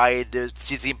the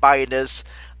embodiness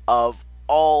of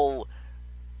all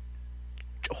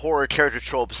horror character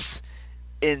tropes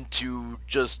into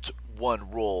just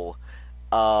one role.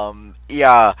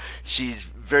 She's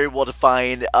very well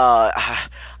defined.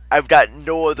 I've got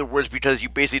no other words because you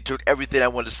basically took everything I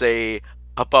wanted to say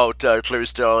about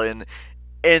Clarice Starling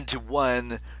into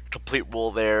one complete role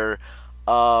there.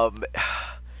 Boy,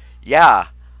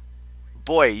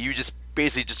 you just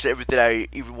basically just everything I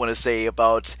even want to say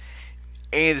about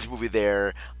any of this movie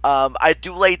there. I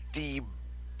do like the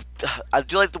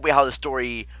way how the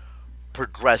story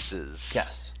progresses.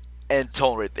 Yes. And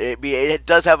tone right there. I mean, it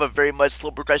does have a very much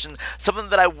slow progression. Something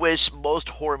that I wish most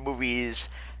horror movies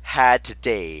had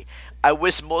today. I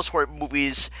wish most horror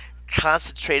movies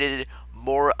concentrated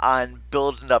more on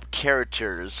building up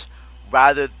characters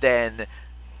rather than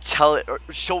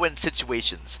showing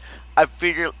situations. I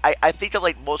think of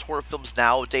like most horror films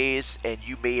nowadays, and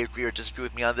you may agree or disagree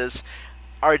with me on this,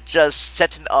 are just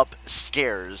setting up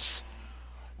scares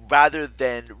rather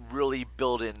than really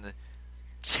building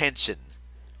tension.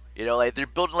 They're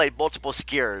building like multiple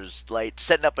scares, like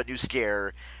setting up a new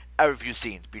scare every few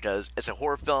scenes, because it's a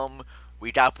horror film,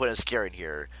 we gotta put a scare in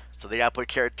here. So they gotta put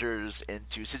characters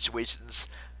into situations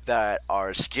that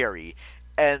are scary.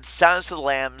 And Silence of the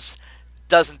Lambs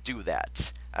doesn't do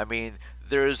that. I mean,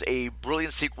 there's a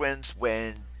brilliant sequence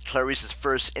when Clarice is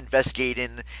first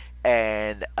investigating,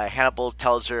 and Hannibal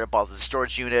tells her about the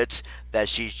storage unit, that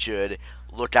she should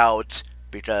look out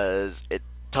because it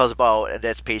tells about an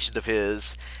ex patient of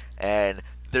his, and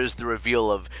there's the reveal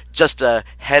of just a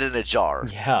head in a jar.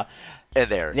 Yeah. In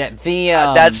there.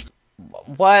 Yeah. That's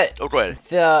what. Oh, go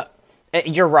ahead.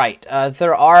 You're right.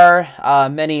 There are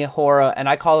many horror, and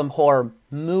I call them horror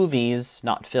movies,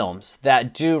 not films,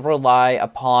 that do rely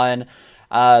upon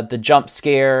the jump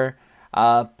scare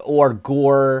or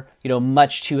gore,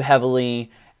 much too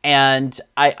heavily. And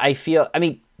I feel,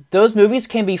 those movies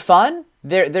can be fun.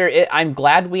 I'm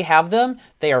glad we have them.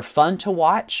 They are fun to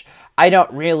watch. I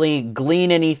don't really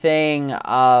glean anything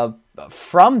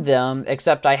from them,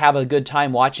 except I have a good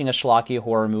time watching a schlocky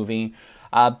horror movie.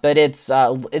 But it's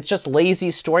just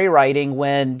lazy story writing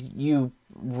when you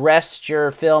rest your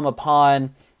film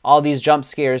upon all these jump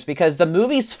scares, because the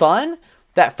movie's fun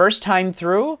that first time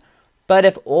through, but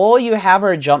if all you have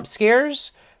are jump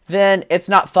scares, then it's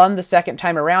not fun the second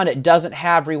time around. It doesn't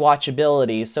have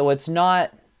rewatchability, so it's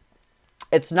not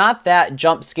that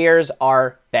jump scares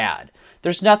are bad.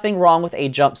 There's nothing wrong with a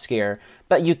jump scare,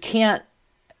 but you can't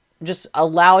just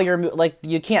allow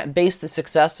you can't base the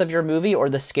success of your movie or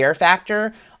the scare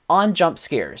factor on jump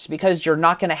scares, because you're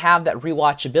not going to have that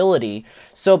rewatchability.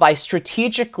 So by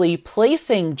strategically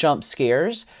placing jump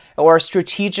scares or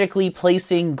strategically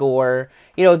placing gore,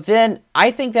 then I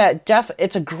think that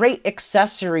it's a great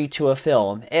accessory to a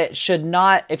film. It should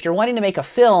not, if you're wanting to make a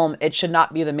film, it should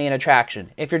not be the main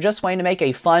attraction. If you're just wanting to make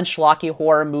a fun, schlocky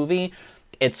horror movie,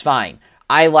 it's fine.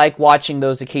 I like watching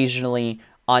those occasionally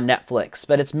on Netflix,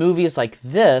 but it's movies like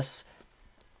this,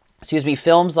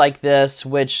 films like this,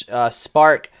 which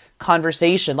spark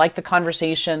conversation, like the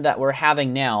conversation that we're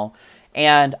having now.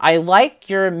 And I like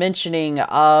your mentioning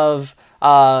of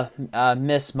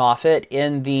Miss Moffat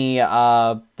in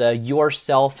the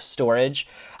Yourself storage,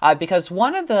 because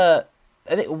one of the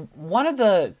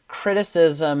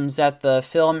criticisms that the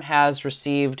film has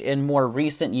received in more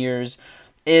recent years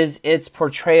is its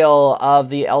portrayal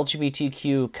of the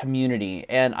LGBTQ community.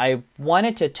 And I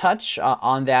wanted to touch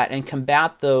on that and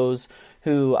combat those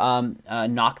who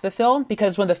knock the film,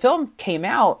 because when the film came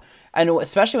out, and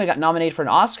especially when it got nominated for an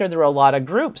Oscar, there were a lot of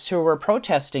groups who were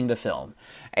protesting the film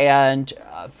and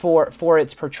for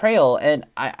its portrayal. And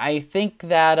I think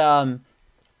that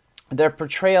their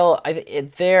portrayal,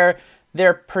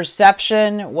 their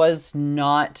perception was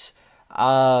not...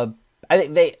 I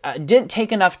think they didn't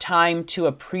take enough time to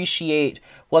appreciate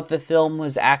what the film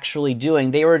was actually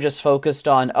doing. They were just focused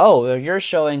on, you're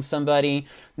showing somebody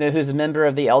who's a member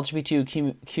of the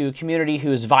LGBTQ community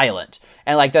who's violent.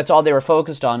 And that's all they were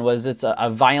focused on, was it's a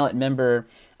violent member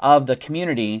of the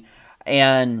community.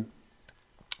 And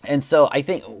so I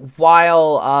think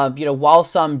while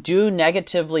some do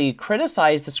negatively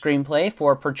criticize the screenplay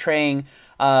for portraying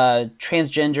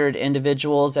transgendered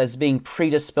individuals as being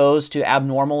predisposed to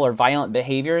abnormal or violent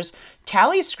behaviors,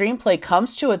 Tally's screenplay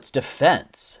comes to its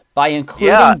defense by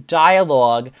including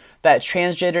dialogue that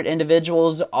transgendered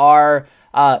individuals are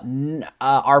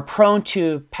prone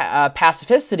to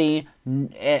pacifity,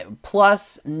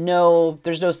 plus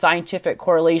there's no scientific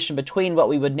correlation between what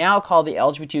we would now call the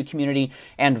LGBT community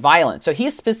and violence. So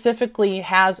he specifically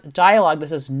has dialogue that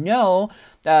says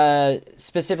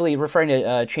specifically referring to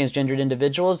transgendered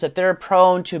individuals, that they're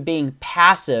prone to being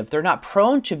passive. They're not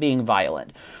prone to being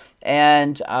violent.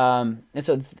 And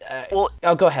so...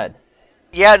 go ahead.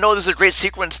 Yeah, no, there's a great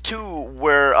sequence, too,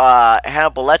 where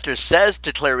Hannibal Lecter says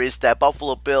to Clarice that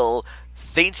Buffalo Bill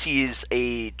thinks he's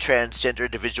a transgender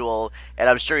individual, and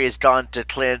I'm sure he's gone to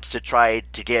clinics to try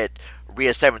to get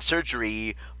reassignment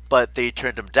surgery, but they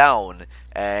turned him down.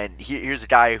 And here's a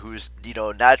guy who's,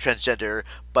 not transgender,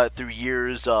 but through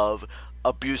years of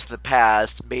abuse in the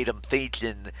past made him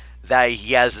thinking that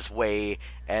he has this way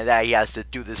and that he has to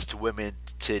do this to women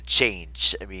to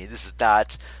change. I mean, this is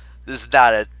not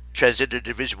a transgender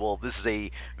individual. This is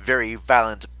a very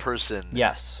violent person.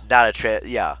 Yes. Not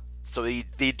a So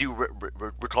they do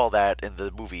recall that in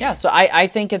the movie. Yeah, so I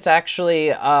think it's actually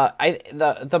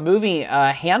the movie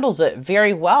handles it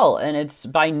very well, and it's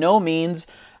by no means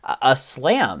a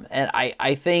slam. And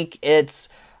I think it's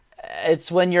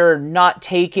when you're not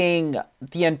taking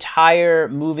the entire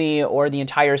movie or the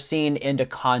entire scene into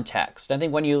context. I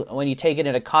think when you take it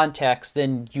into context,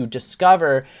 then you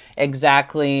discover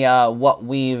exactly what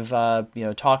we've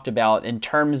talked about in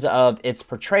terms of its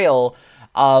portrayal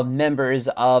of members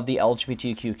of the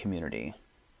LGBTQ community.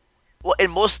 Well,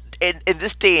 in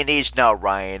this day and age now,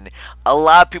 Ryan, a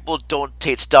lot of people don't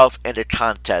take stuff into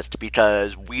context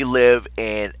because we live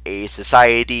in a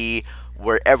society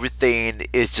where everything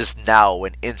is just now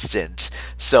and instant.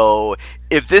 So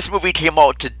if this movie came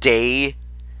out today,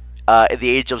 in the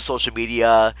age of social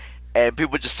media, and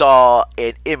people just saw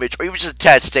an image or even just a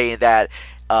text saying that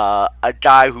a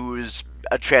guy who's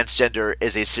a transgender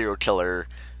is a serial killer,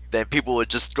 then people would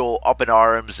just go up in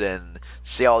arms and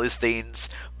say all these things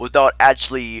without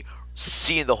actually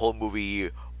seeing the whole movie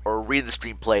or reading the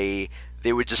screenplay.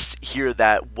 They would just hear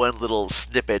that one little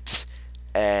snippet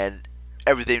and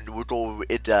everything would go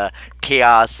into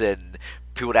chaos, and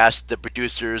people would ask the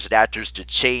producers and actors to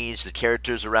change the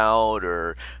characters around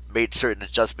or make certain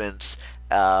adjustments.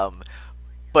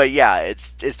 But yeah,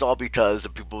 it's all because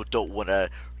people don't want to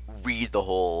read the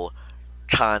whole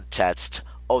context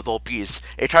of the whole piece.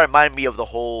 It kind of reminded me of the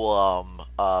whole,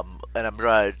 and I'm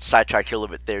going to sidetrack here a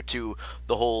little bit there too,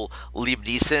 the whole Liam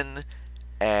Neeson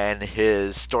and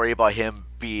his story about him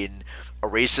being a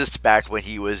racist back when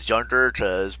he was younger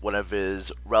because one of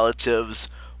his relatives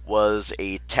was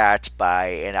attacked by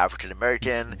an African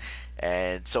American,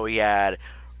 and so he had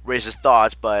racist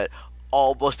thoughts, but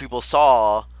all most people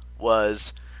saw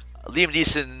was Liam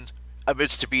Neeson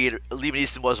Liam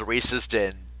Neeson was a racist,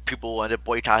 and people wanted to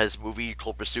boycott his movie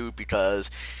Cold Pursuit because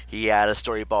he had a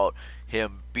story about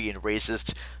him being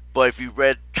racist. But if you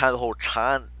read kind of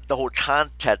the whole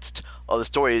context of the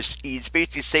stories, he's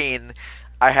basically saying,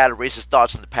 I had racist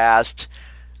thoughts in the past,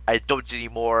 I don't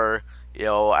anymore,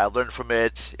 I learned from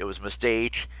it, it was a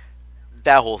mistake.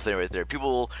 That whole thing right there.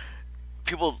 People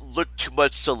look too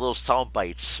much to little sound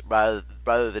bites rather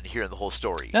than hearing the whole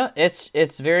story. No,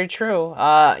 it's very true.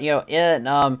 I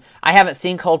haven't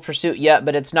seen Cold Pursuit yet,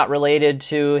 but it's not related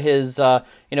to his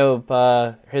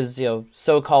his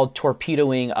so-called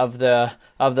torpedoing of the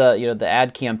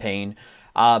ad campaign.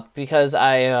 Because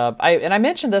I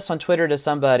mentioned this on Twitter to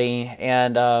somebody,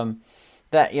 and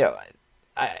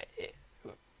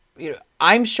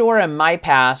I'm sure in my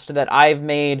past that I've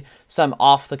made some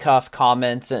off-the-cuff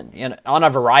comments and on a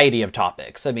variety of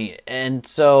topics. I mean, and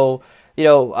so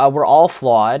we're all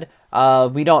flawed.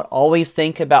 We don't always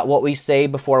think about what we say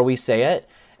before we say it,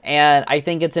 and I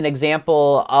think it's an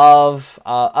example of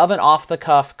an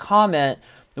off-the-cuff comment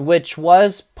which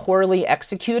was poorly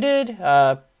executed.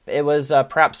 It was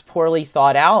perhaps poorly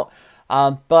thought out.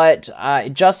 But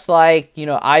just like,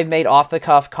 I've made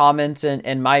off-the-cuff comments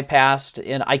in my past,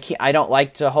 and I don't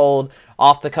like to hold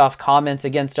off-the-cuff comments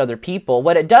against other people.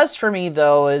 What it does for me,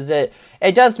 though, is it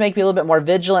does make me a little bit more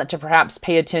vigilant to perhaps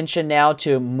pay attention now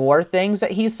to more things that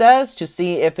he says, to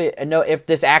see if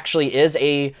this actually is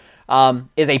a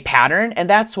pattern, and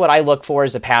that's what I look for,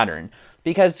 as a pattern.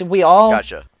 Because we all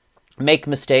make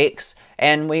mistakes,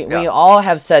 and we all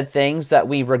have said things that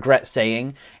we regret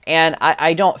saying, and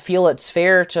I don't feel it's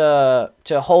fair to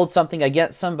hold something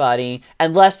against somebody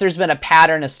unless there's been a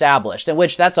pattern established, in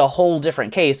which that's a whole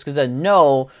different case, because then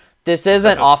this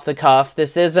isn't off the cuff,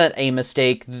 this isn't a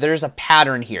mistake, there's a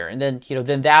pattern here, and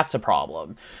then that's a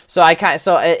problem. So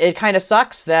it kind of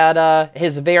sucks that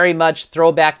his very much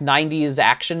throwback 90s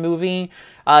action movie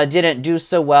didn't do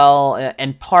so well,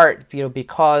 in part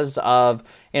because of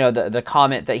the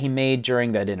comment that he made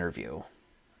during that interview.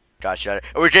 Gotcha.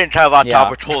 We're getting kind of off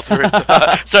topic.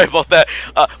 Sorry about that.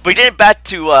 But getting back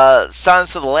to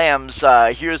Silence of the Lambs,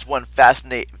 here's one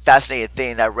fascinating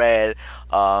thing I read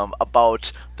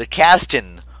about the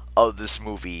casting of this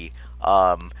movie.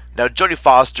 Now, Jodie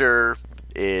Foster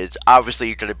is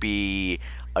obviously going to be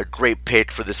a great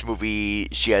pick for this movie.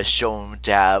 She has shown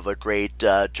to have a great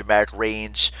dramatic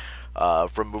range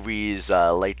from movies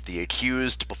like The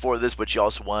Accused before this, which she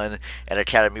also won an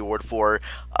Academy Award for.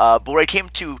 But when it came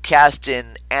to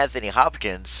casting Anthony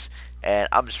Hopkins, and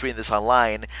I'm just reading this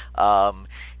online,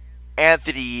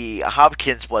 Anthony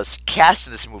Hopkins was cast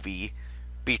in this movie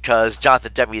because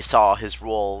Jonathan Demme saw his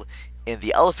role in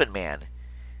The Elephant Man.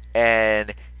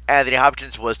 And Anthony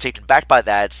Hopkins was taken back by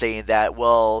that, saying that,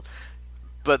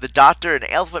 but the Doctor in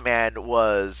Elephant Man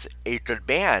was a good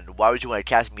man. Why would you want to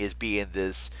cast me as being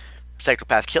this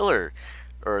psychopath killer,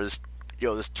 or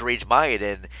this deranged mind?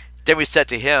 And Demme said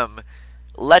to him,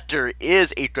 Lecter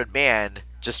is a good man,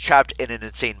 just trapped in an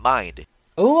insane mind.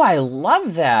 Oh, I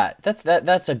love that.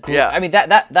 That's a great. Yeah. I mean,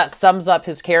 that sums up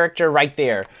his character right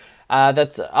there.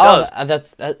 That's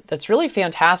really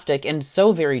fantastic and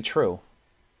so very true.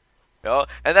 And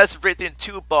that's the great thing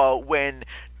too about when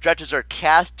directors are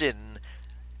casting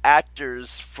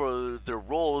actors for their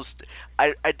roles.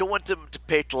 I don't want them to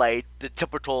pick like the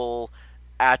typical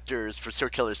actors for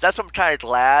serial killers. That's why I'm kind of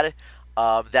glad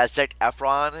that Zac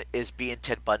Efron is being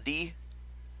Ted Bundy.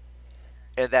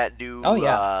 in that new. Oh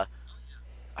yeah.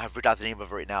 I forgot the name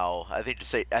of it right now. I think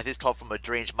it's called From a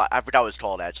Strange Mind. I forgot what it's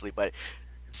called actually, but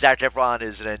Zac Efron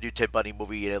is in a new Ted Bundy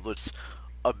movie, and it looks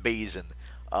amazing.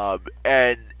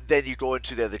 And then you go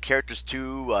into the characters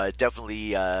too.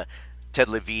 Definitely Ted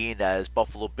Levine as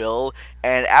Buffalo Bill,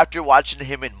 and after watching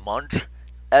him in Monk,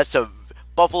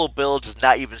 Buffalo Bill does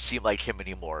not even seem like him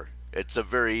anymore. It's a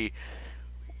very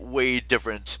way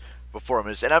different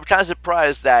performance, and I'm kind of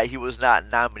surprised that he was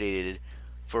not nominated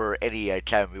for any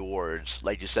Academy Awards,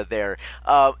 like you said there.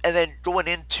 And then going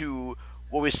into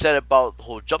what we said about the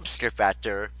whole jump scare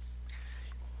factor,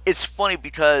 it's funny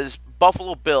because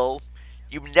Buffalo Bill,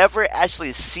 you never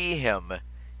actually see him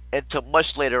until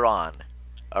much later on.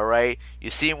 All right, you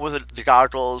see him with the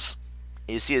goggles,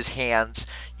 you see his hands,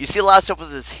 you see a lot of stuff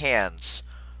with his hands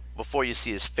before you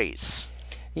see his face.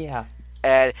 Yeah.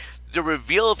 And the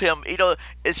reveal of him,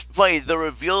 it's funny. The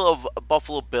reveal of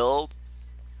Buffalo Bill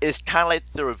is kind of like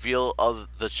the reveal of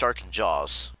the shark in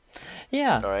Jaws.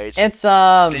 Yeah. All right. It's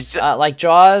like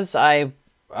Jaws. I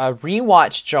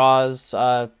rewatched Jaws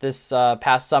this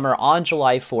past summer on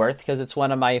July 4th because it's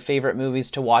one of my favorite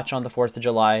movies to watch on the 4th of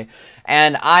July,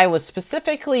 and I was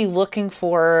specifically looking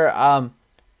for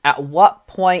at what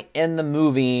point in the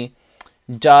movie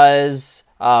does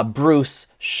Bruce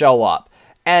show up.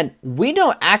 And we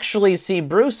don't actually see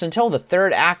Bruce until the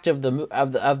third act of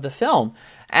the film,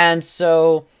 and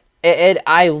so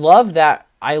I love that.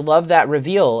 I love that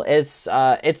reveal. It's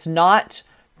not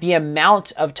the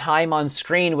amount of time on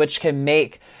screen which can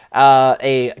make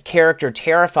a character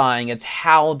terrifying. It's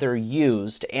how they're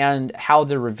used and how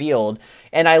they're revealed.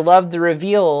 And I love the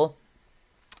reveal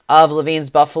of Levine's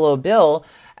Buffalo Bill.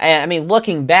 And I mean,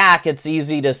 looking back, it's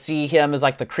easy to see him as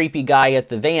like the creepy guy at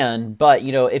the van. But,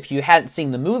 if you hadn't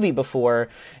seen the movie before,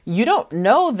 you don't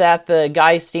know that the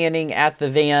guy standing at the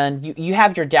van, you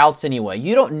have your doubts anyway.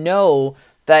 You don't know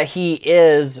that he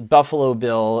is Buffalo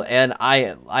Bill. And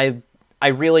I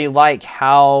really like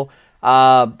how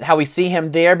we see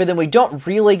him there. But then we don't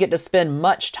really get to spend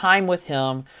much time with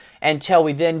him until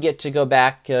we then get to go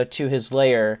back to his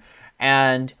lair.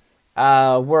 And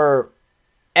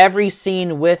every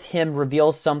scene with him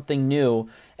reveals something new,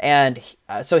 and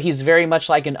so he's very much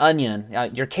like an onion.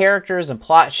 Your characters and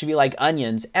plot should be like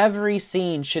onions. Every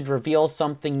scene should reveal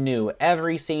something new.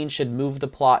 Every scene should move the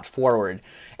plot forward,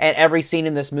 and every scene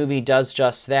in this movie does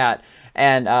just that.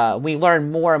 And we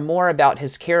learn more and more about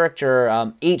his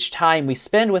character each time we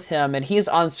spend with him, and he's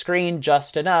on screen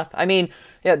just enough. I mean,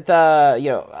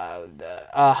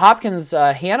 Hopkins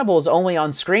Hannibal is only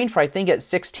on screen for I think it's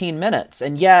 16 minutes,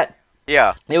 and yet.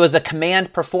 Yeah, it was a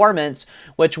command performance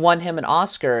which won him an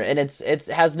Oscar, and it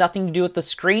has nothing to do with the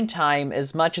screen time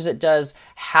as much as it does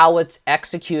how it's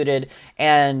executed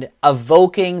and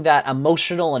evoking that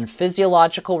emotional and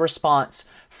physiological response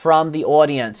from the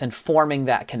audience and forming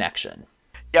that connection.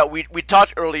 Yeah, we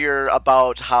talked earlier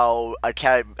about how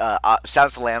Silence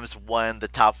of the Lambs won the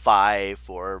top 5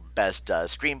 for best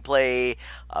screenplay,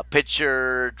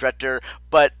 picture, director,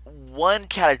 but one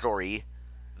category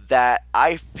that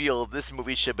I feel this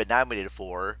movie should have been nominated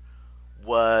for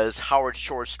was Howard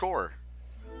Shore's score.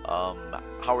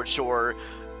 Howard Shore,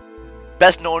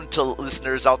 best known to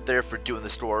listeners out there for doing the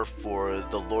score for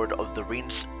the Lord of the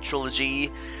Rings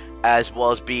trilogy, as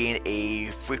well as being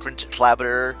a frequent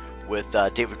collaborator with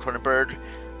David Cronenberg.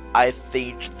 I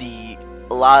think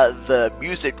a lot of the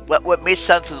music, what made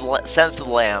Sense of the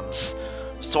Lambs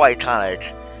so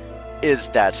iconic is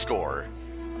that score.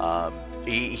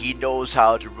 He knows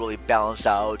how to really balance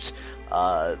out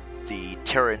the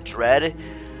terror and dread,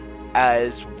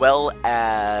 as well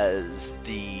as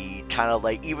the kind of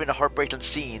like even heartbreaking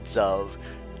scenes of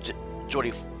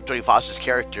Jodie Foster's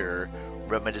character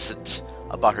reminiscent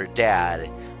about her dad.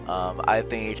 I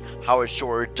think Howard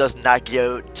Shore does not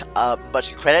get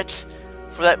much credit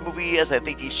for that movie as I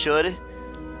think he should.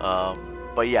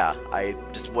 But yeah, I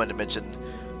just wanted to mention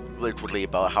really quickly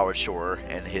about Howard Shore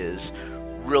and his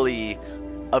really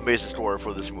amazing score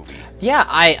for this movie. Yeah,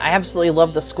 I absolutely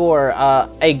love the score.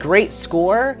 A great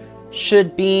score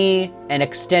should be an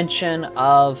extension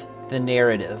of the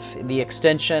narrative, the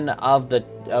extension of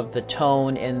the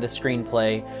tone in the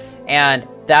screenplay, and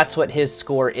that's what his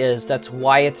score is. That's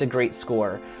why it's a great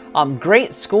score.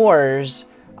 Great scores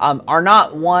are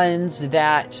not ones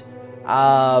that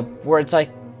where it's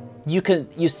like you can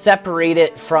separate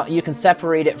it from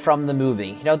the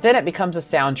movie. Then it becomes a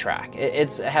soundtrack.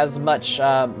 It has much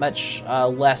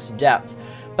less depth.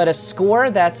 but a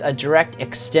score that's a direct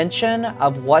extension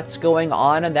of what's going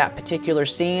on in that particular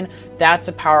scene, that's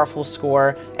a powerful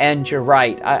score. And you're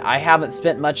right, I haven't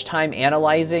spent much time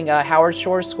analyzing Howard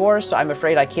Shore's score, so I'm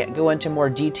afraid I can't go into more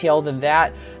detail than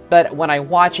that. But when I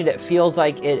watch it, it feels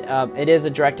like it is a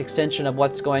direct extension of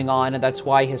what's going on, and that's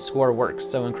why his score works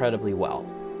so incredibly well.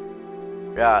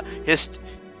 Yeah, his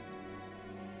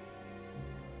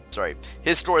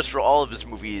scores for all of his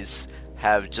movies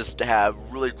have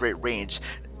really great range.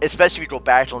 Especially if you go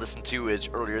back and listen to his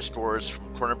earlier scores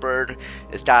from Cronenberg,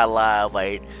 it's got a lot of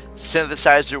like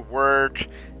synthesizer work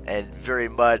and very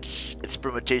much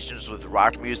experimentations with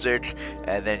rock music.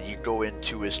 And then you go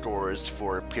into his scores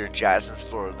for Peter Jackson's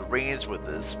Lord of the Rings with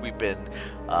the sweeping,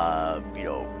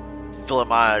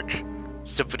 Philharmonic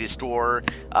symphony score.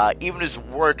 Even his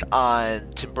work on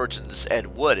Tim Burton's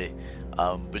Ed Wood,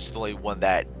 which is the only one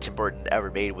that Tim Burton ever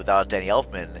made without Danny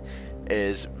Elfman,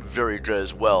 is very good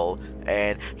as well.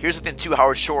 And here's the thing too,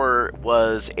 Howard Shore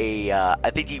was I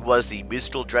think he was the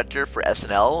musical director for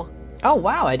SNL. Oh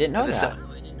wow, I didn't know that.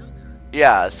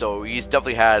 Yeah, so he's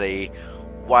definitely had a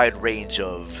wide range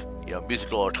of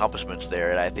musical accomplishments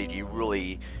there, and I think he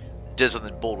really did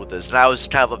something bold with this. And I was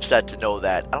kind of upset to know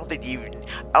that I don't think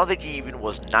he even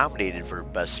was nominated for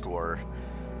Best Score,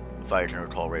 if I can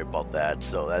recall right about that.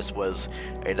 So that was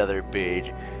another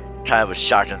big kind of a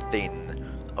shocking thing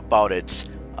about it.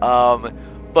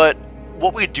 But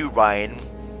what we do, Ryan,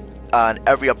 on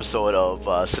every episode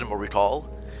of Cinema Recall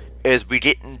is we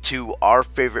get into our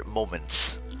favorite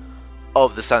moments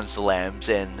of The Silence of the Lambs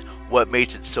and what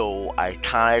makes it so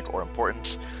iconic or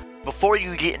important. Before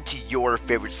you get into your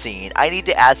favorite scene, I need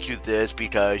to ask you this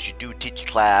because you do teach a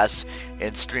class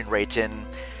in screenwriting.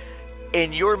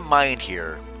 In your mind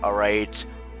here, alright,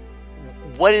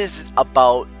 what is it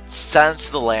about Silence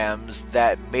of the Lambs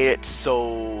that made it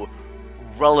so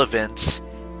relevant,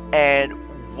 and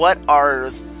what are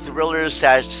thrillers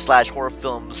slash horror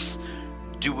films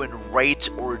doing right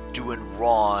or doing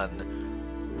wrong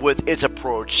with its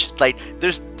approach? Like,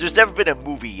 there's never been a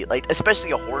movie, like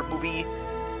especially a horror movie,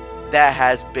 that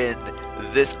has been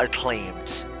this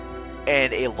acclaimed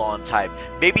in a long time.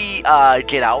 Maybe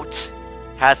Get Out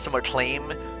has some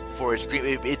acclaim for its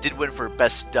it did win for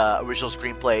best original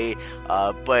screenplay,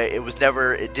 but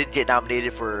it didn't get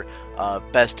nominated for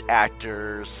best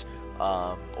actors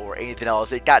or anything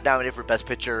else. It got nominated for best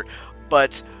picture.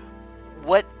 But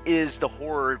what is the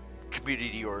horror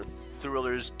community or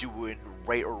thrillers doing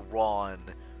right or wrong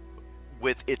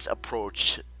with its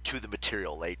approach to the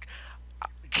material? Like,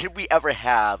 can we ever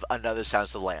have another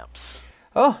Silence of the Lambs?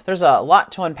 Oh, there's a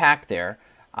lot to unpack there.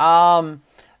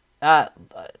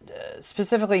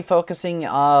 Specifically focusing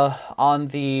on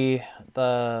the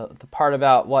part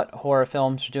about what horror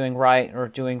films are doing right or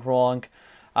doing wrong,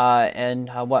 and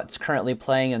what's currently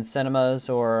playing in cinemas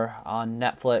or on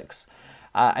Netflix.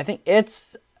 I think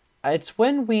it's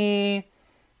when we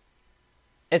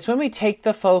take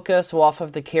the focus off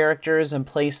of the characters and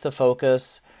place the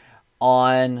focus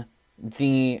on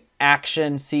the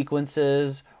action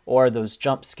sequences or those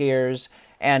jump scares.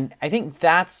 And I think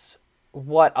that's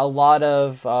what a lot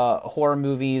of horror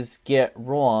movies get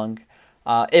wrong.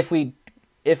 If we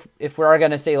are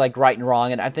going to say like right and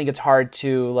wrong, and I think it's hard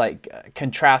to like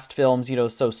contrast films,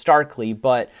 so starkly,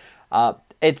 but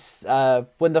it's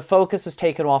when the focus is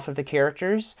taken off of the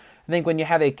characters. I think when you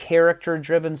have a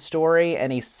character-driven story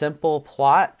and a simple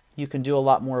plot, you can do a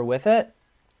lot more with it.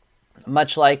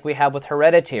 Much like we have with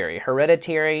Hereditary.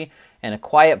 Hereditary and A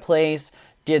Quiet Place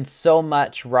did so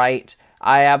much right.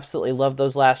 I absolutely loved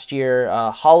those last year.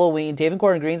 Halloween, David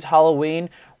Gordon Green's Halloween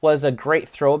was a great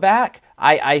throwback.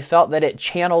 I felt that it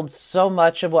channeled so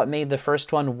much of what made the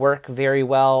first one work very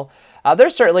well.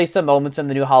 There's certainly some moments in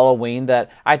the new Halloween that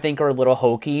I think are a little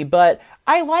hokey, but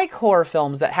I like horror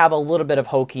films that have a little bit of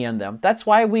hokey in them. That's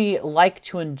why we like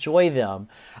to enjoy them.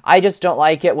 I just don't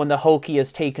like it when the hokey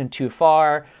is taken too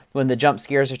far, when the jump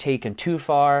scares are taken too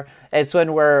far. It's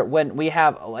when we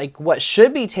have, like, what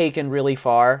should be taken really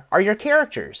far are your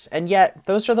characters, and yet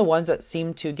those are the ones that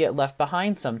seem to get left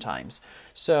behind sometimes.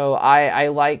 So I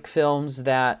like films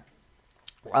that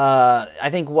I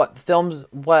think what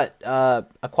A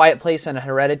Quiet Place and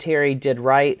Hereditary did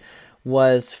right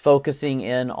was focusing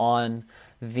in on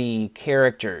the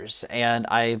characters, and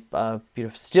I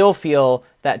still feel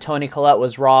that Toni Collette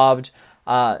was robbed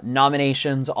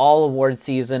nominations all award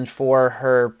season for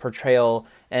her portrayal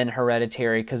in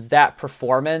Hereditary, because that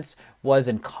performance was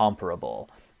incomparable.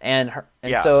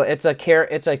 So it's a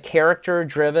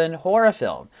character-driven horror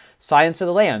film. Silence of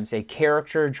the Lambs, a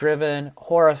character-driven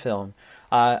horror film.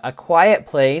 A Quiet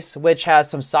Place, which has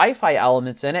some sci-fi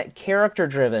elements in it,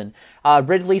 character-driven.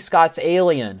 Ridley Scott's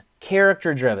Alien,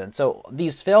 character-driven. So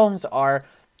these films are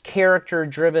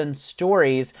character-driven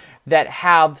stories that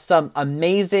have some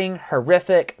amazing,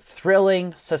 horrific,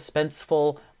 thrilling,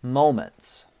 suspenseful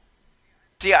moments.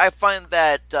 See, I find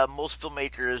that most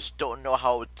filmmakers don't know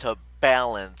how to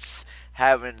balance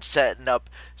setting up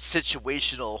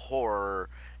situational horror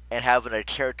and having a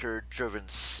character-driven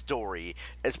story,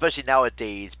 especially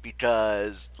nowadays,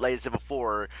 because, like I said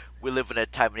before, we live in a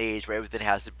time and age where everything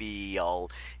has to be all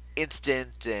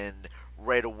instant and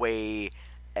right away,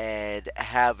 and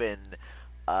having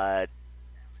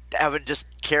just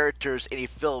characters in a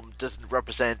film doesn't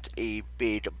represent a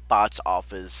big box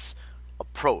office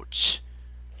approach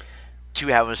to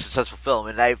having a successful film,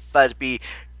 and I found it to be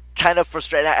kind of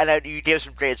frustrating. And you gave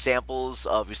some great examples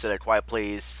of, you said, A Quiet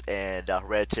Place and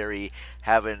Hereditary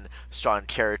having strong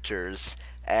characters,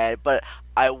 but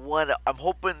I'm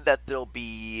hoping that there'll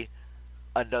be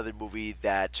another movie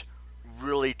that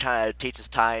really kind of takes its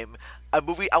time. A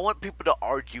movie, I want people to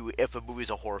argue if a movie is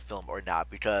a horror film or not,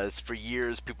 because for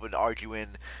years people have been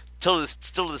arguing, still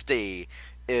to this day,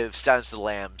 if Silence of the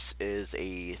Lambs is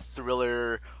a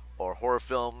thriller or horror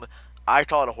film. I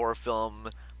call it a horror film.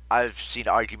 I've seen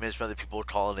arguments from other people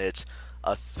calling it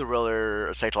a thriller,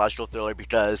 a psychological thriller,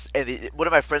 because one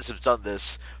of my friends has done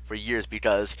this for years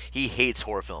because he hates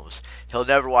horror films. He'll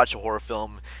never watch a horror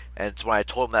film, and so when I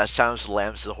told him that Silence of the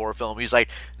Lambs is a horror film, he's like,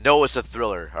 no, it's a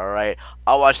thriller, alright?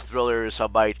 I'll watch thrillers.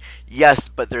 I'm like, yes,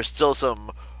 but there's still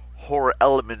some horror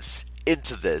elements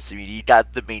into this. I mean, you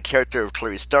got the main character of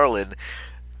Clarice Starling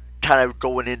kind of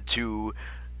going into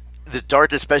the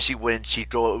dark, especially when she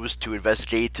goes to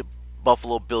investigate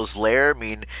Buffalo Bill's lair. I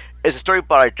mean, it's a story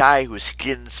about a guy who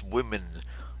skins women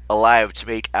alive to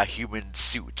make a human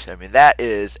suit. I mean, that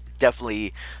is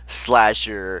definitely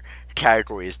slasher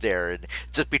categories there. And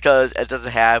just because it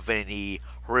doesn't have any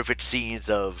horrific scenes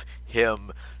of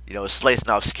him,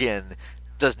 slicing off skin,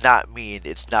 does not mean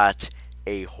it's not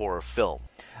a horror film.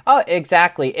 Oh,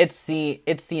 exactly. It's the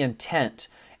intent.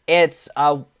 It's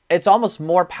almost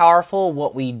more powerful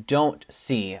what we don't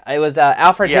see. It was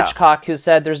Alfred Hitchcock who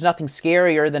said, "There's nothing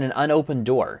scarier than an unopened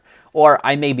door." Or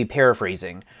I may be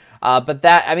paraphrasing, but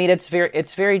that, I mean, it's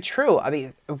very true. I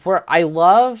mean, I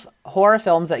love horror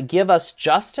films that give us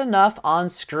just enough on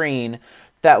screen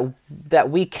that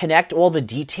we connect all the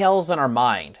details in our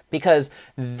mind, because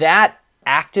that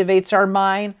activates our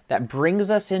mind, that brings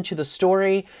us into the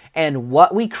story, and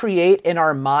what we create in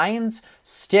our minds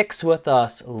sticks with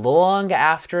us long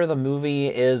after the movie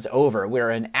is over. We're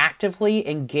an actively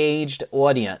engaged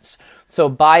audience. So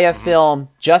by a film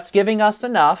just giving us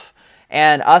enough,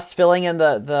 and us filling in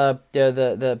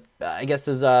the I guess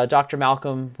as Dr.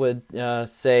 Malcolm would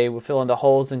say, we'll fill in the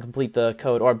holes and complete the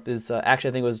code. Or actually,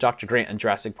 I think it was Dr. Grant in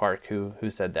Jurassic Park who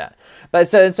said that. But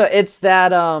so it's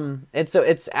that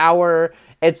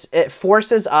it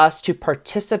forces us to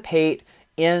participate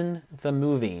in the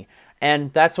movie.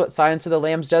 And that's what Silence of the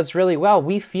Lambs does really well.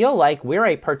 We feel like we're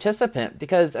a participant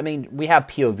because, I mean, we have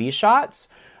POV shots.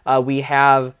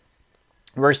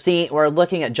 We're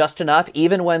looking at just enough,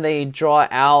 even when they draw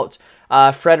out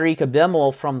Frederica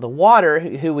Bimmel from the water,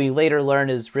 who we later learn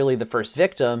is really the first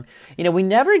victim. We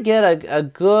never get a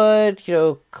good,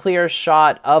 clear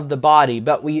shot of the body,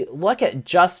 but we look at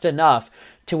just enough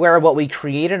to where what we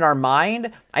create in our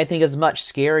mind, I think, is much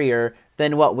scarier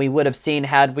than what we would have seen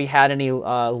had we had any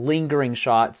lingering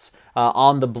shots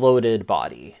on the bloated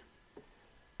body.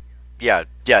 Yeah,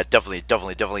 definitely.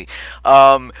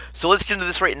 So let's get into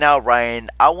this right now, Ryan.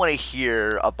 I want to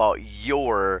hear about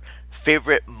your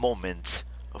favorite moment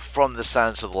from the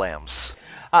Silence of the Lambs.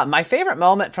 My favorite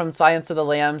moment from Silence of the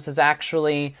Lambs is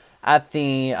actually at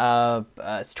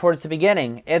it's towards the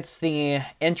beginning. It's the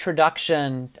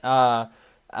introduction of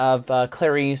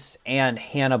Clarice and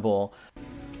Hannibal.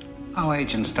 Oh,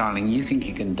 Agent Starling, you think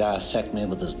you can dissect me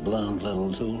with this blunt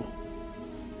little tool?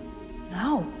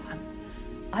 No.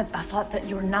 I thought that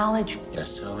your knowledge... You're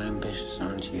so ambitious,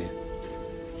 aren't you?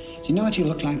 Do you know what you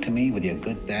look like to me with your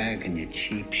good bag and your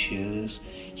cheap shoes?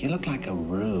 You look like a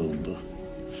rube.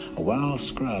 A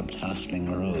well-scrubbed, hustling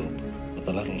rube with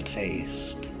a little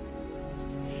taste.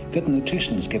 Good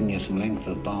nutrition's given you some length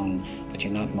of bone, but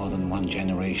you're not more than one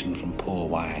generation from poor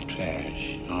white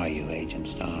trash, are you, Agent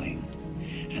Starling?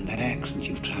 And that accent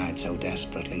you've tried so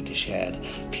desperately to shed,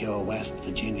 pure West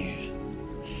Virginia.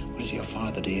 What does your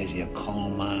father do? Is he a coal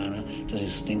miner? Does he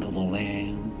stink of the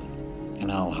land? You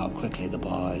know how quickly the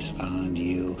boys found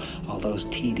you. All those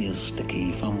tedious,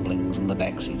 sticky fumblings in the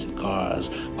backseats of cars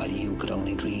while you could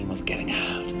only dream of getting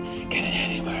out, getting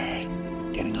anywhere,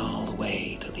 getting all the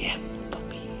way to the apple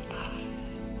pie.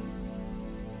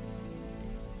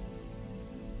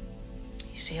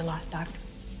 You see a lot, Doctor?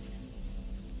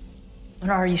 When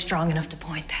are you strong enough to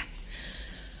point that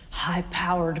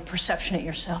high-powered perception at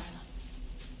yourself?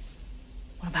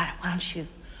 What about it?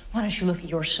 Why don't you look at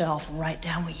yourself and write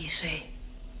down what you see?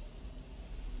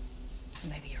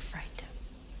 Maybe you're afraid to.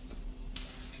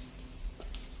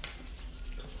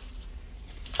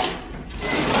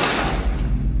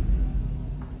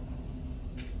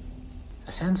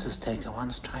 A census taker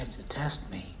once tried to test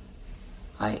me.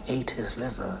 I ate his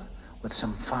liver with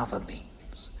some fava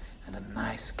beans and a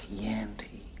nice Chianti.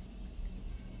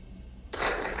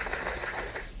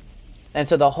 And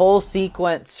so the whole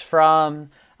sequence from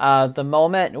the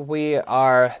moment we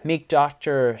meet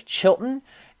Dr. Chilton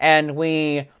and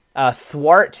we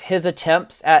thwart his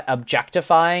attempts at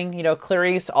objectifying,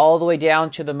 Clarice, all the way down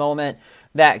to the moment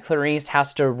that Clarice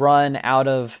has to run out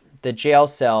of the jail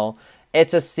cell.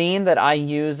 It's a scene that I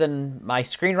use in my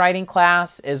screenwriting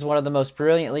class, is one of the most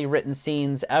brilliantly written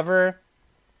scenes ever.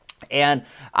 And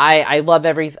I love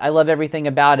everything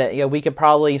about it. We could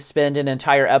probably spend an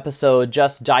entire episode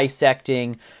just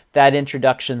dissecting that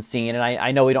introduction scene, and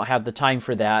I know we don't have the time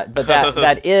for that, but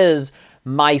that is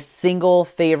my single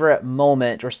favorite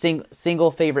moment or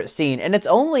single favorite scene, and it's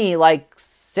only like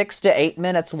 6 to 8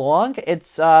 minutes long.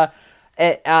 It's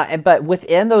but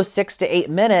within those 6 to 8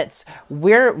 minutes,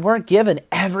 we're given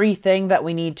everything that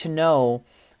we need to know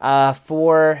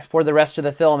for the rest of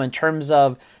the film in terms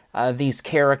of these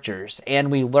characters.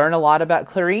 And we learn a lot about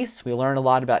Clarice. We learn a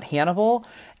lot about Hannibal.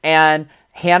 And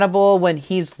Hannibal, when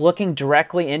he's looking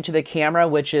directly into the camera,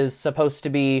 which is supposed to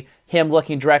be him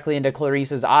looking directly into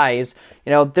Clarice's eyes,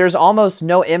 there's almost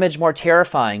no image more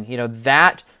terrifying.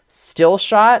 That still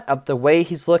shot of the way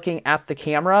he's looking at the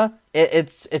camera,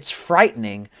 it's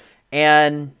frightening.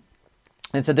 And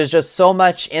so there's just so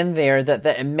much in there that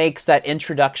it makes that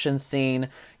introduction scene,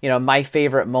 my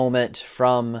favorite moment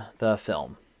from the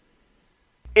film.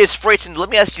 It's frightening. Let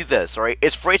me ask you this, all right?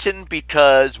 It's frightening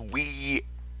because what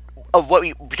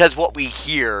we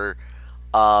hear,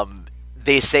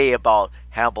 they say about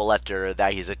Hannibal Lecter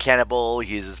that he's a cannibal,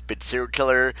 he's a serial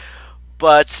killer,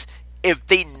 but if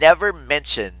they never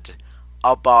mentioned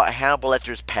about Hannibal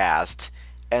Lecter's past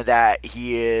and that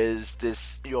he is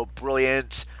this,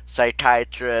 brilliant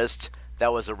psychiatrist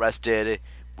that was arrested,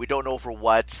 we don't know for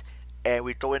what, and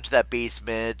we go into that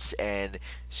basement and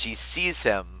she sees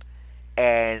him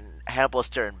and Hannibal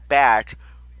staring back,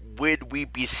 would we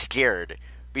be scared?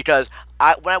 Because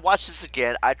when I watched this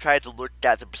again, I tried to look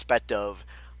at the perspective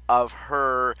of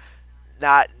her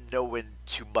not knowing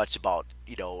too much about,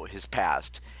 his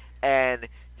past. And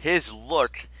his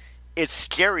look, it's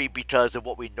scary because of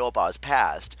what we know about his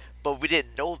past. But if we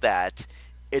didn't know that,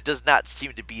 it does not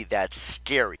seem to be that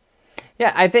scary.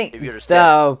 Yeah, I think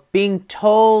being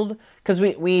told, because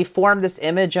we form this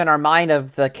image in our mind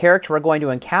of the character we're going to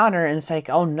encounter, and it's like,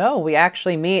 oh no, we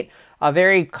actually meet a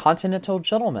very continental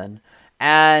gentleman.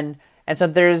 And so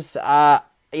there's,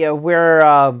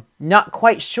 we're not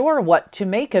quite sure what to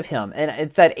make of him. And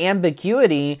it's that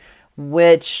ambiguity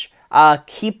which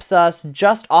keeps us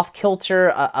just off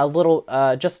kilter a little,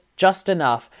 just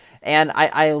enough. And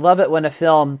I love it when a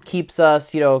film keeps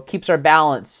us, keeps our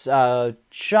balance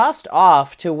just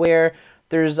off to where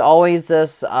there's always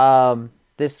this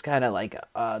kind of like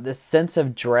this sense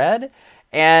of dread.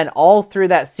 And all through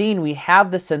that scene, we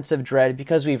have the sense of dread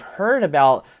because we've heard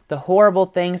about the horrible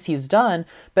things he's done.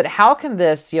 But how can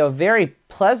this, very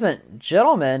pleasant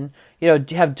gentleman,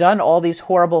 have done all these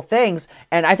horrible things?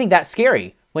 And I think that's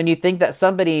scary when you think that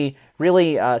somebody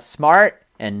really smart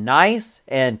and nice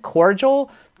and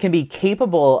cordial can be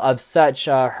capable of such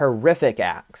horrific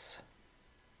acts.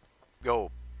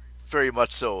 Very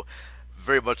much so.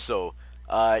 Very much so.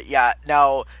 Yeah,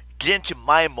 now, get into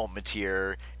my moment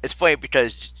here. It's funny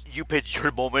because you picked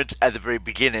your moment at the very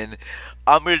beginning.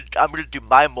 I'm gonna do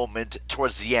my moment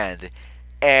towards the end,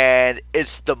 and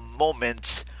it's the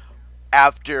moment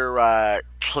after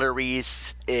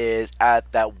Clarice is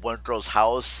at that one girl's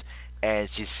house and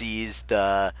she sees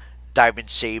the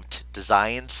diamond-shaped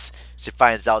designs. She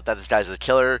finds out that this guy's a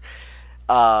killer.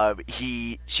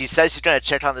 She says she's gonna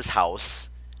check on this house.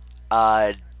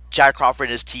 Jack Crawford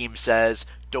and his team says,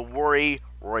 "Don't worry,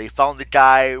 we already found the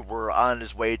guy. We're on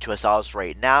his way to his house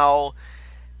right now."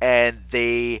 And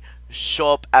they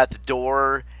show up at the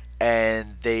door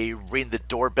and they ring the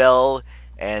doorbell.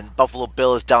 And Buffalo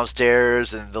Bill is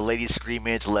downstairs and the lady's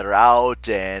screaming to let her out.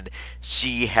 And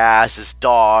she has this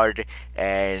dog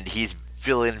and he's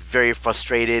feeling very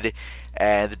frustrated.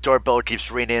 And the doorbell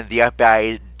keeps ringing. The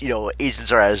FBI,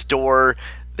 agents are at his door.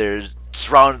 They're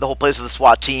surrounding the whole place with a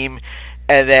SWAT team.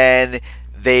 And then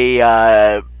they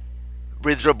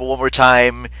ring the doorbell one more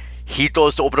time. He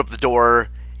goes to open up the door,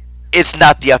 it's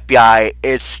not the FBI.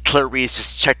 It's Clarice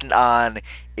just checking on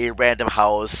a random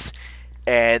house.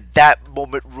 And that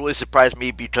moment really surprised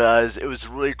me because it was a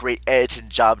really great editing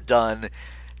job done.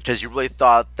 Because you really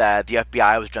thought that the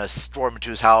FBI was going to storm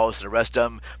into his house and arrest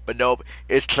him. But nope,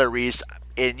 it's Clarice.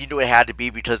 And you knew it had to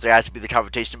be because there has to be the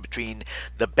confrontation between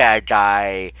the bad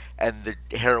guy and the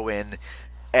heroine.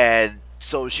 And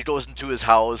so she goes into his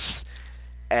house.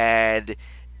 And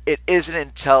it isn't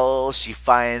until she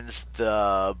finds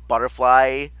the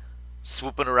butterfly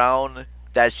swooping around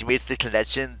that she makes the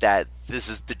connection that this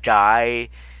is the guy.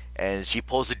 And she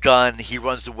pulls a gun, he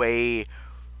runs away,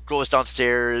 goes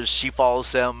downstairs, she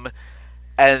follows him,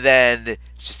 and then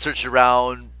she searches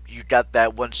around. You got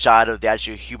that one shot of the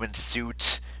actual human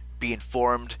suit being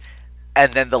formed,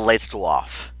 and then the lights go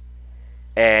off.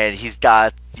 And he's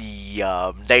got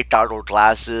the night goggle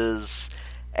glasses,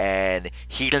 and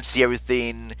he can see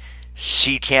everything.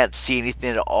 She can't see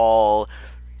anything at all.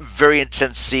 Very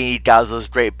intense scene. He got those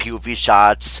great POV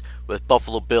shots with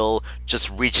Buffalo Bill just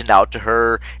reaching out to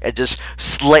her and just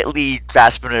slightly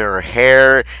grasping at her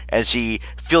hair, and she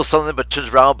feels something but turns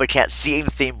around but can't see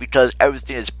anything because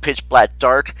everything is pitch black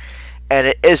dark. And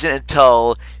it isn't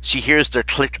until she hears the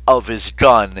click of his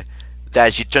gun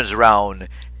that she turns around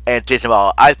and takes him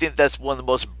out. I think that's one of the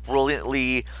most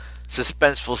brilliantly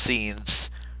suspenseful scenes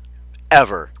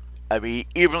ever. I mean,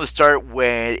 even from the start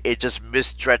when it just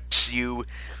misdirects you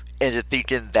into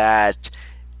thinking that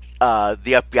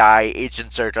the FBI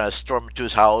agents are going to storm into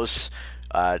his house,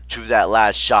 to that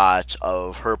last shot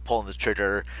of her pulling the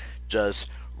trigger,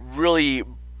 just really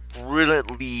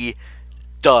brilliantly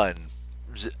done.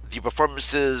 The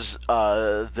performances,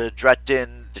 the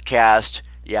directing, the cast,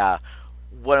 yeah,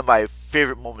 one of my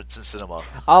favorite moments in cinema.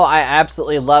 Oh, I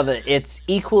absolutely love it. It's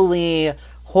equally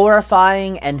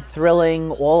horrifying and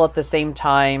thrilling all at the same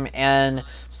time, and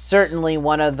certainly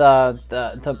one of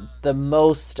the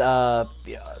most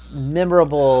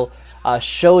memorable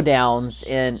showdowns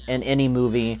in any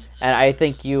movie. And I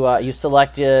think you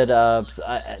selected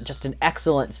just an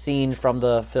excellent scene from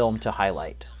the film to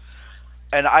highlight.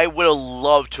 And I would have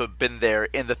loved to have been there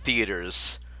in the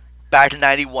theaters back in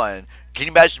 '91. Can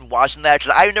you imagine watching that?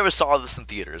 Because I never saw this in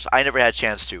theaters. I never had a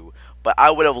chance to. But I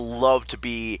would have loved to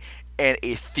be in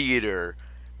a theater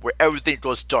where everything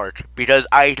goes dark, because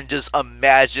I can just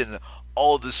imagine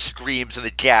all the screams and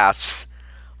the gasps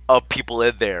of people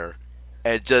in there.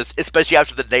 And just, especially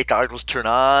after the night goggles turn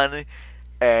on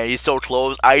and he's so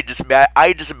close, I just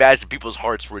imagine people's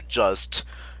hearts were just,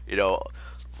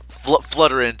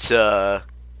 fluttering to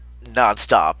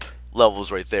non-stop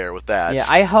levels right there with that. Yeah,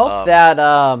 I hope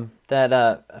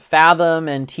that Fathom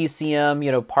and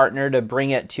TCM, partner to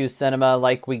bring it to cinema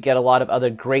like we get a lot of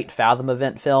other great Fathom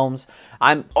event films.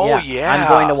 I'm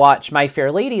going to watch My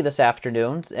Fair Lady this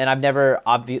afternoon, and I've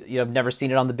never seen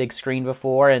it on the big screen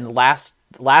before. And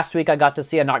last week I got to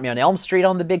see A Nightmare on Elm Street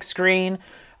on the big screen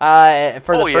for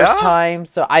the first time.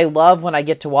 So I love when I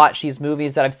get to watch these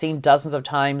movies that I've seen dozens of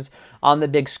times on the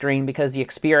big screen, because the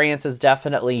experience is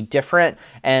definitely different,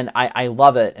 and I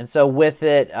love it. And so with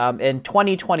it, in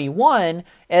 2021,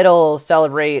 it'll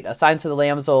celebrate, Silence of the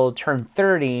Lambs will turn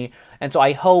 30, and so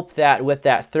I hope that with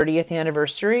that 30th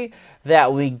anniversary,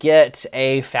 that we get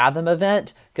a Fathom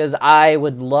event, because I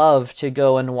would love to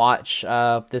go and watch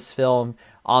this film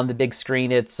on the big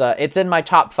screen. It's in my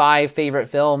top 5 favorite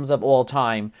films of all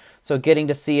time, so getting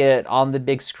to see it on the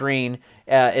big screen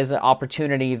is an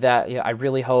opportunity that I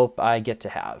really hope I get to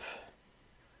have.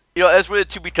 That's weird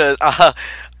too, because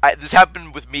this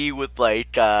happened with me with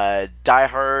Die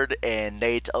Hard and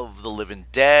Night of the Living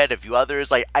Dead, a few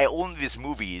others. I own these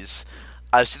movies,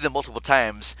 I've seen them multiple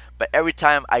times, but every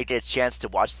time I get a chance to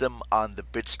watch them on the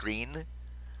big screen,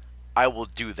 I will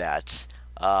do that.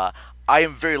 I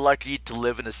am very lucky to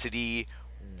live in a city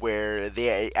where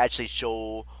they actually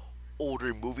show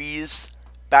older movies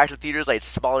back to theaters, like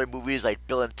smaller movies like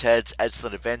Bill and Ted's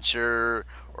Excellent Adventure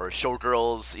or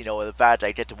Showgirls. The fact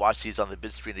I get to watch these on the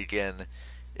big screen again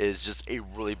is just a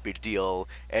really big deal.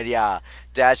 And yeah,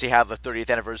 to actually have a 30th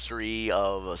anniversary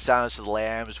of Silence of the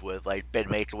Lambs with Ben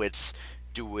Mankiewicz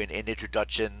doing an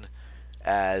introduction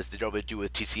as they normally do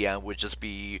with TCM would just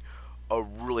be a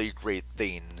really great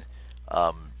thing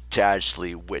to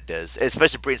actually witness.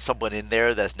 Especially bring someone in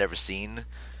there that's never seen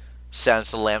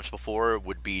Silence of the Lambs before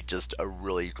would be just a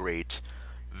really great,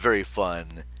 very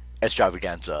fun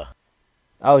extravaganza.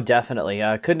 Oh, definitely.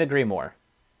 Couldn't agree more.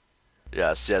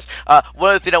 Yes. One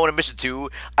other thing I want to mention too,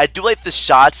 I do like the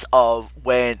shots of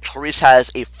when Clarice has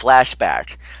a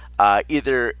flashback.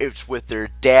 Either it's with her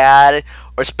dad,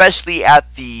 or especially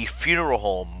at the funeral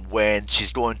home when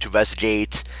she's going to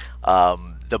investigate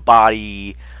the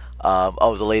body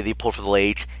of the lady they pulled from the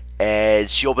lake. and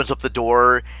she opens up the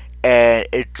door, and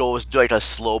it goes into like a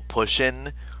slow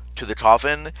push-in to the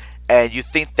coffin, and you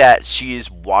think that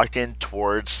she's walking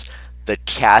towards the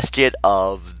casket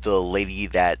of the lady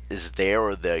that is there,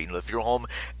 or the the funeral home,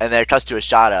 and then it cuts to a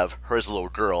shot of her as a little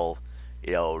girl,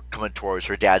 coming towards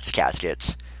her dad's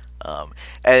casket.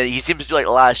 And he seems to do like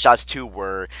a lot of shots too,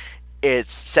 where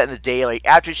it's set in the day, like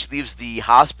after she leaves the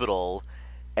hospital,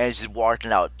 and she's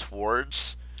walking out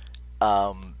towards,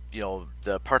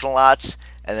 the parking lots,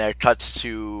 and then it cuts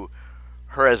to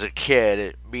her as a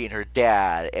kid meeting her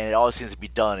dad, and it all seems to be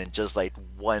done in just like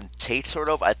one take, sort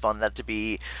of. I found that to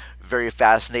be very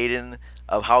fascinating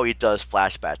of how he does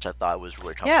flashbacks. I thought it was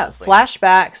really comfortable.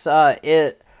 Flashbacks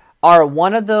are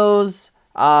one of those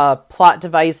plot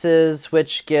devices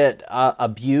which get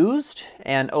abused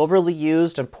and overly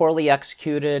used and poorly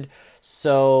executed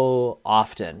so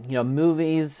often.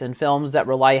 Movies and films that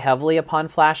rely heavily upon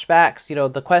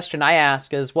flashbacks, the question I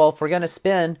ask is, well, if we're going to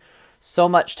spend so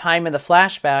much time in the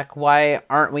flashback, why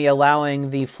aren't we allowing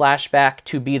the flashback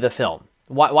to be the film?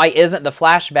 Why isn't the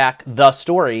flashback the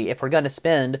story if we're going to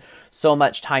spend so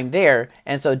much time there?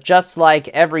 And so just like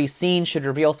every scene should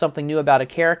reveal something new about a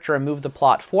character and move the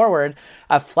plot forward,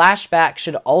 a flashback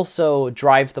should also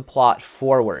drive the plot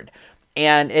forward.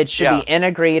 And it should be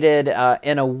integrated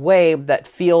in a way that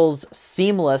feels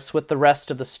seamless with the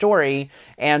rest of the story.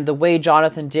 And the way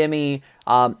Jonathan Demme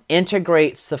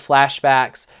integrates the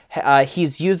flashbacks,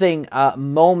 he's using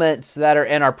moments that are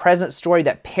in our present story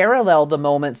that parallel the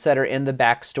moments that are in the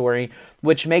backstory,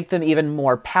 which make them even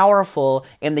more powerful,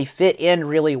 and they fit in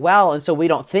really well. And so we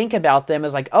don't think about them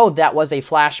as like, oh, that was a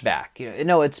flashback.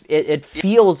 It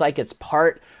feels like it's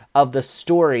part of the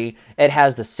story. It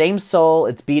has the same soul,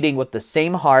 it's beating with the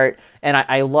same heart, and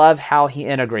I love how he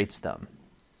integrates them.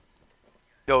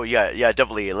 Oh, yeah,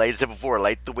 definitely. Like I said before,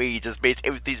 like the way he just makes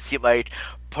everything seem like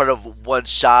part of one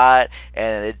shot,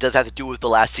 and it does have to do with the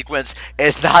last sequence. And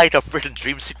it's not like a freaking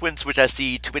dream sequence, which I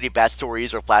see too many bad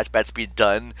stories or flashbacks being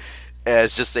done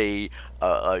as just a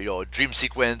dream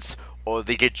sequence, or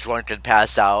they get drunk and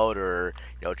pass out, or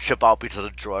trip out because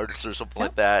of drugs or something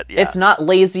like that. Yeah. It's not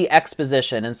lazy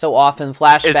exposition, and so often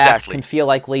flashbacks can feel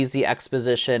like lazy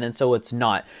exposition, and so it's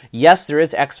not. Yes, there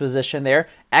is exposition there.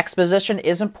 Exposition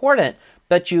is important,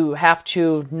 but you have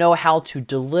to know how to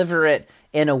deliver it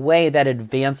in a way that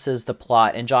advances the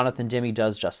plot, and Jonathan Demme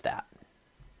does just that.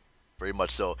 Very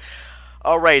much so.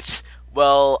 All right,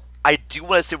 well, I do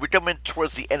want to say we're coming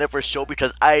towards the end of our show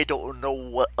because I don't know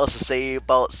what else to say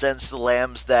about Silence of the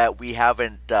Lambs that we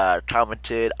haven't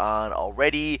commented on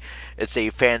already. It's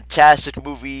a fantastic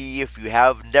movie. If you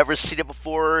have never seen it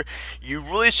before, you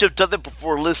really should have done that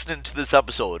before listening to this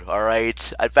episode,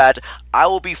 alright? In fact, I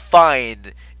will be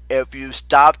fine if you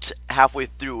stopped halfway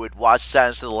through and watched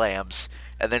Silence of the Lambs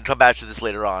and then come back to this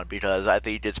later on, because I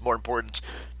think it's more important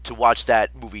to watch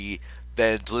that movie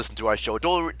than to listen to our show.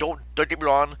 Don't get me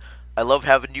wrong. I love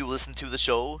having you listen to the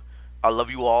show. I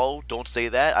love you all. Don't say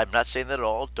that. I'm not saying that at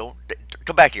all. Don't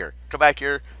come back here. Come back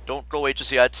here. Don't go away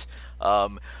just yet.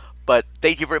 But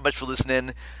thank you very much for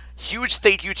listening. Huge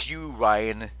thank you to you,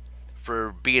 Ryan,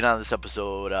 for being on this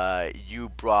episode. You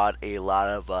brought a lot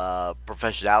of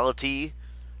professionality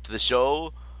to the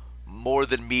show, more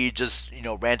than me just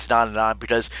ranting on and on,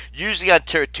 because usually on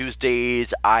Terror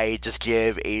Tuesdays I just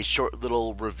give a short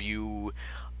little review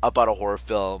about a horror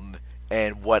film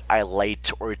and what I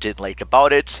liked or didn't like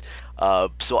about it.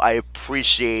 So I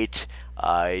appreciate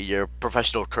your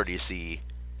professional courtesy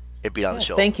in being on the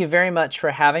show. Thank you very much for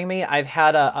having me. I've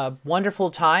had a wonderful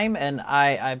time, and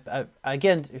I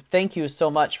again, thank you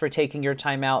so much for taking your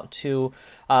time out to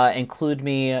include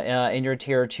me in your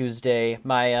Terror Tuesday.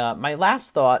 My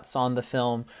last thoughts on the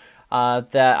film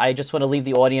that I just want to leave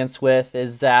the audience with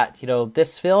is that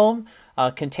this film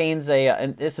contains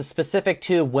and this is specific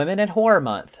to Women in Horror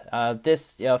Month.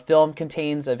 This film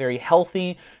contains a very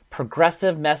healthy,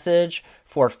 progressive message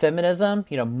for feminism,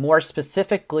 more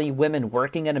specifically women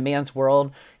working in a man's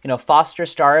world. Foster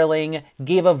Starling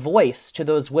gave a voice to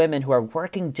those women who are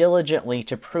working diligently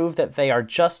to prove that they are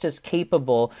just as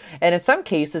capable, and in some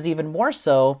cases even more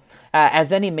so,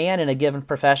 as any man in a given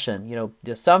profession.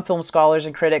 Some film scholars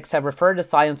and critics have referred to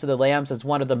Silence of the Lambs as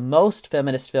one of the most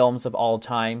feminist films of all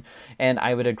time, and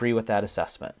I would agree with that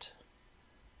assessment.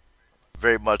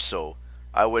 Very much so.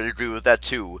 I would agree with that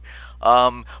too.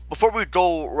 Before we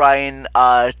go, Ryan,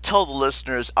 tell the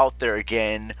listeners out there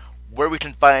again where we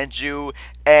can find you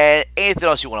and anything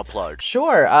else you want to plug.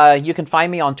 Sure. You can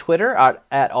find me on Twitter at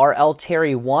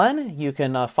rlterry1. You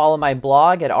can follow my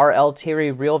blog at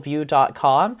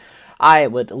rlterryrealview.com. I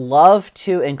would love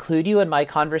to include you in my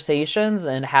conversations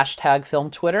and hashtag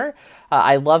Film Twitter.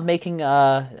 I love making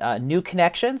new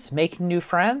connections, making new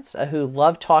friends who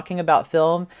love talking about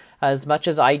film as much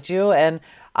as I do, and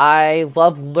I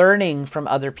love learning from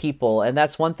other people. And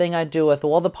that's one thing I do with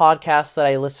all the podcasts that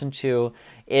I listen to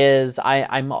is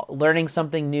I'm learning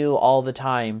something new all the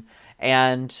time.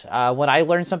 And when I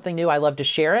learn something new, I love to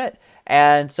share it.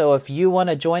 And so if you want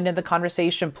to join in the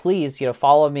conversation, please,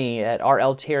 follow me at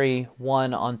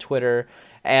RLTerry1 on Twitter.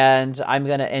 And I'm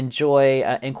going to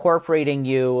enjoy incorporating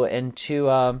you into,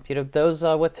 those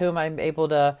with whom I'm able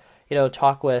to,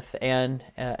 talk with and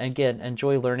again,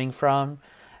 enjoy learning from.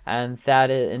 And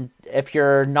if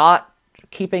you're not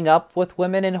keeping up with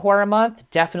Women in Horror Month,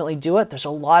 definitely do it. There's a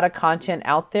lot of content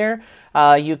out there.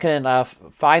 You can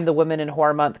find the Women in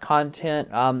Horror Month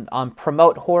content on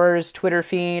Promote Horror's Twitter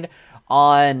feed,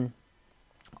 on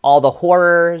All the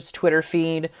Horrors Twitter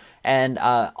feed, and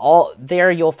all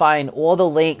there you'll find all the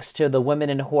links to the Women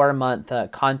in Horror Month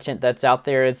content that's out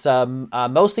there. It's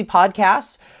mostly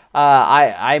podcasts.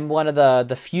 I'm one of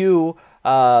the few.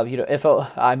 If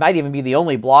I might even be the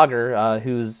only blogger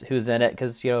who's in it,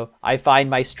 because I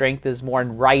find my strength is more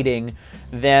in writing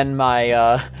than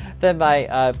my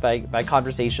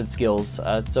conversation skills.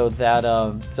 So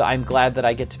I'm glad that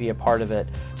I get to be a part of it.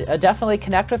 Definitely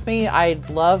connect with me. I'd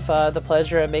love the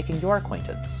pleasure of making your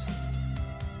acquaintance.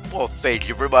 Well, thank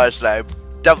you very much. I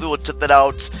definitely will check that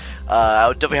out.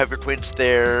 I'll definitely have your acquaintance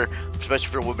there, especially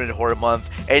for Women in Horror Month.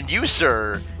 And you,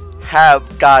 sir,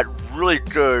 have got really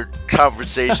good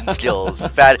conversation skills. In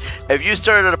fact, if you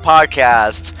started a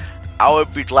podcast, I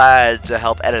would be glad to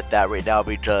help edit that right now,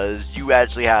 because you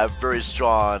actually have very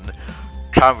strong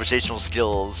conversational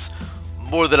skills,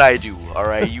 more than I do. All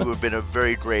right, you have been a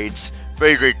very great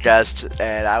guest,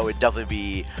 and I would definitely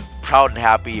be proud and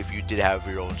happy if you did have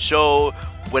your own show.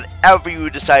 Whenever you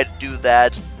decide to do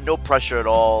that, no pressure at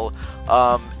all.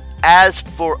 As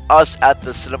for us at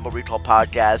the Cinema Recall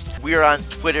Podcast, we are on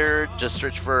Twitter. Just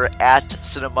search for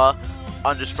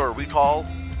 @cinema_recall.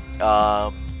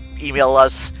 Email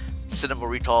us,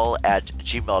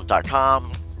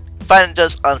 cinemarecall@gmail.com. Find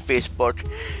us on Facebook.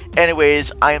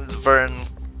 Anyways, I'm Vern.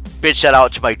 Big shout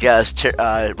out to my guest,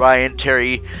 Ryan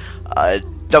Terry.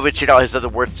 Definitely check out his other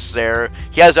works there.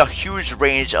 He has a huge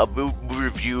range of movie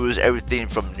reviews, everything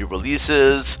from new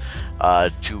releases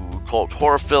to cult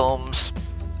horror films,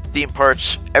 theme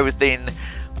parks, everything.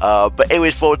 But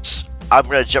anyways, folks, I'm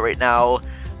going to jet right now,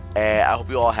 and I hope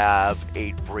you all have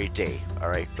a great day. All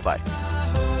right, goodbye.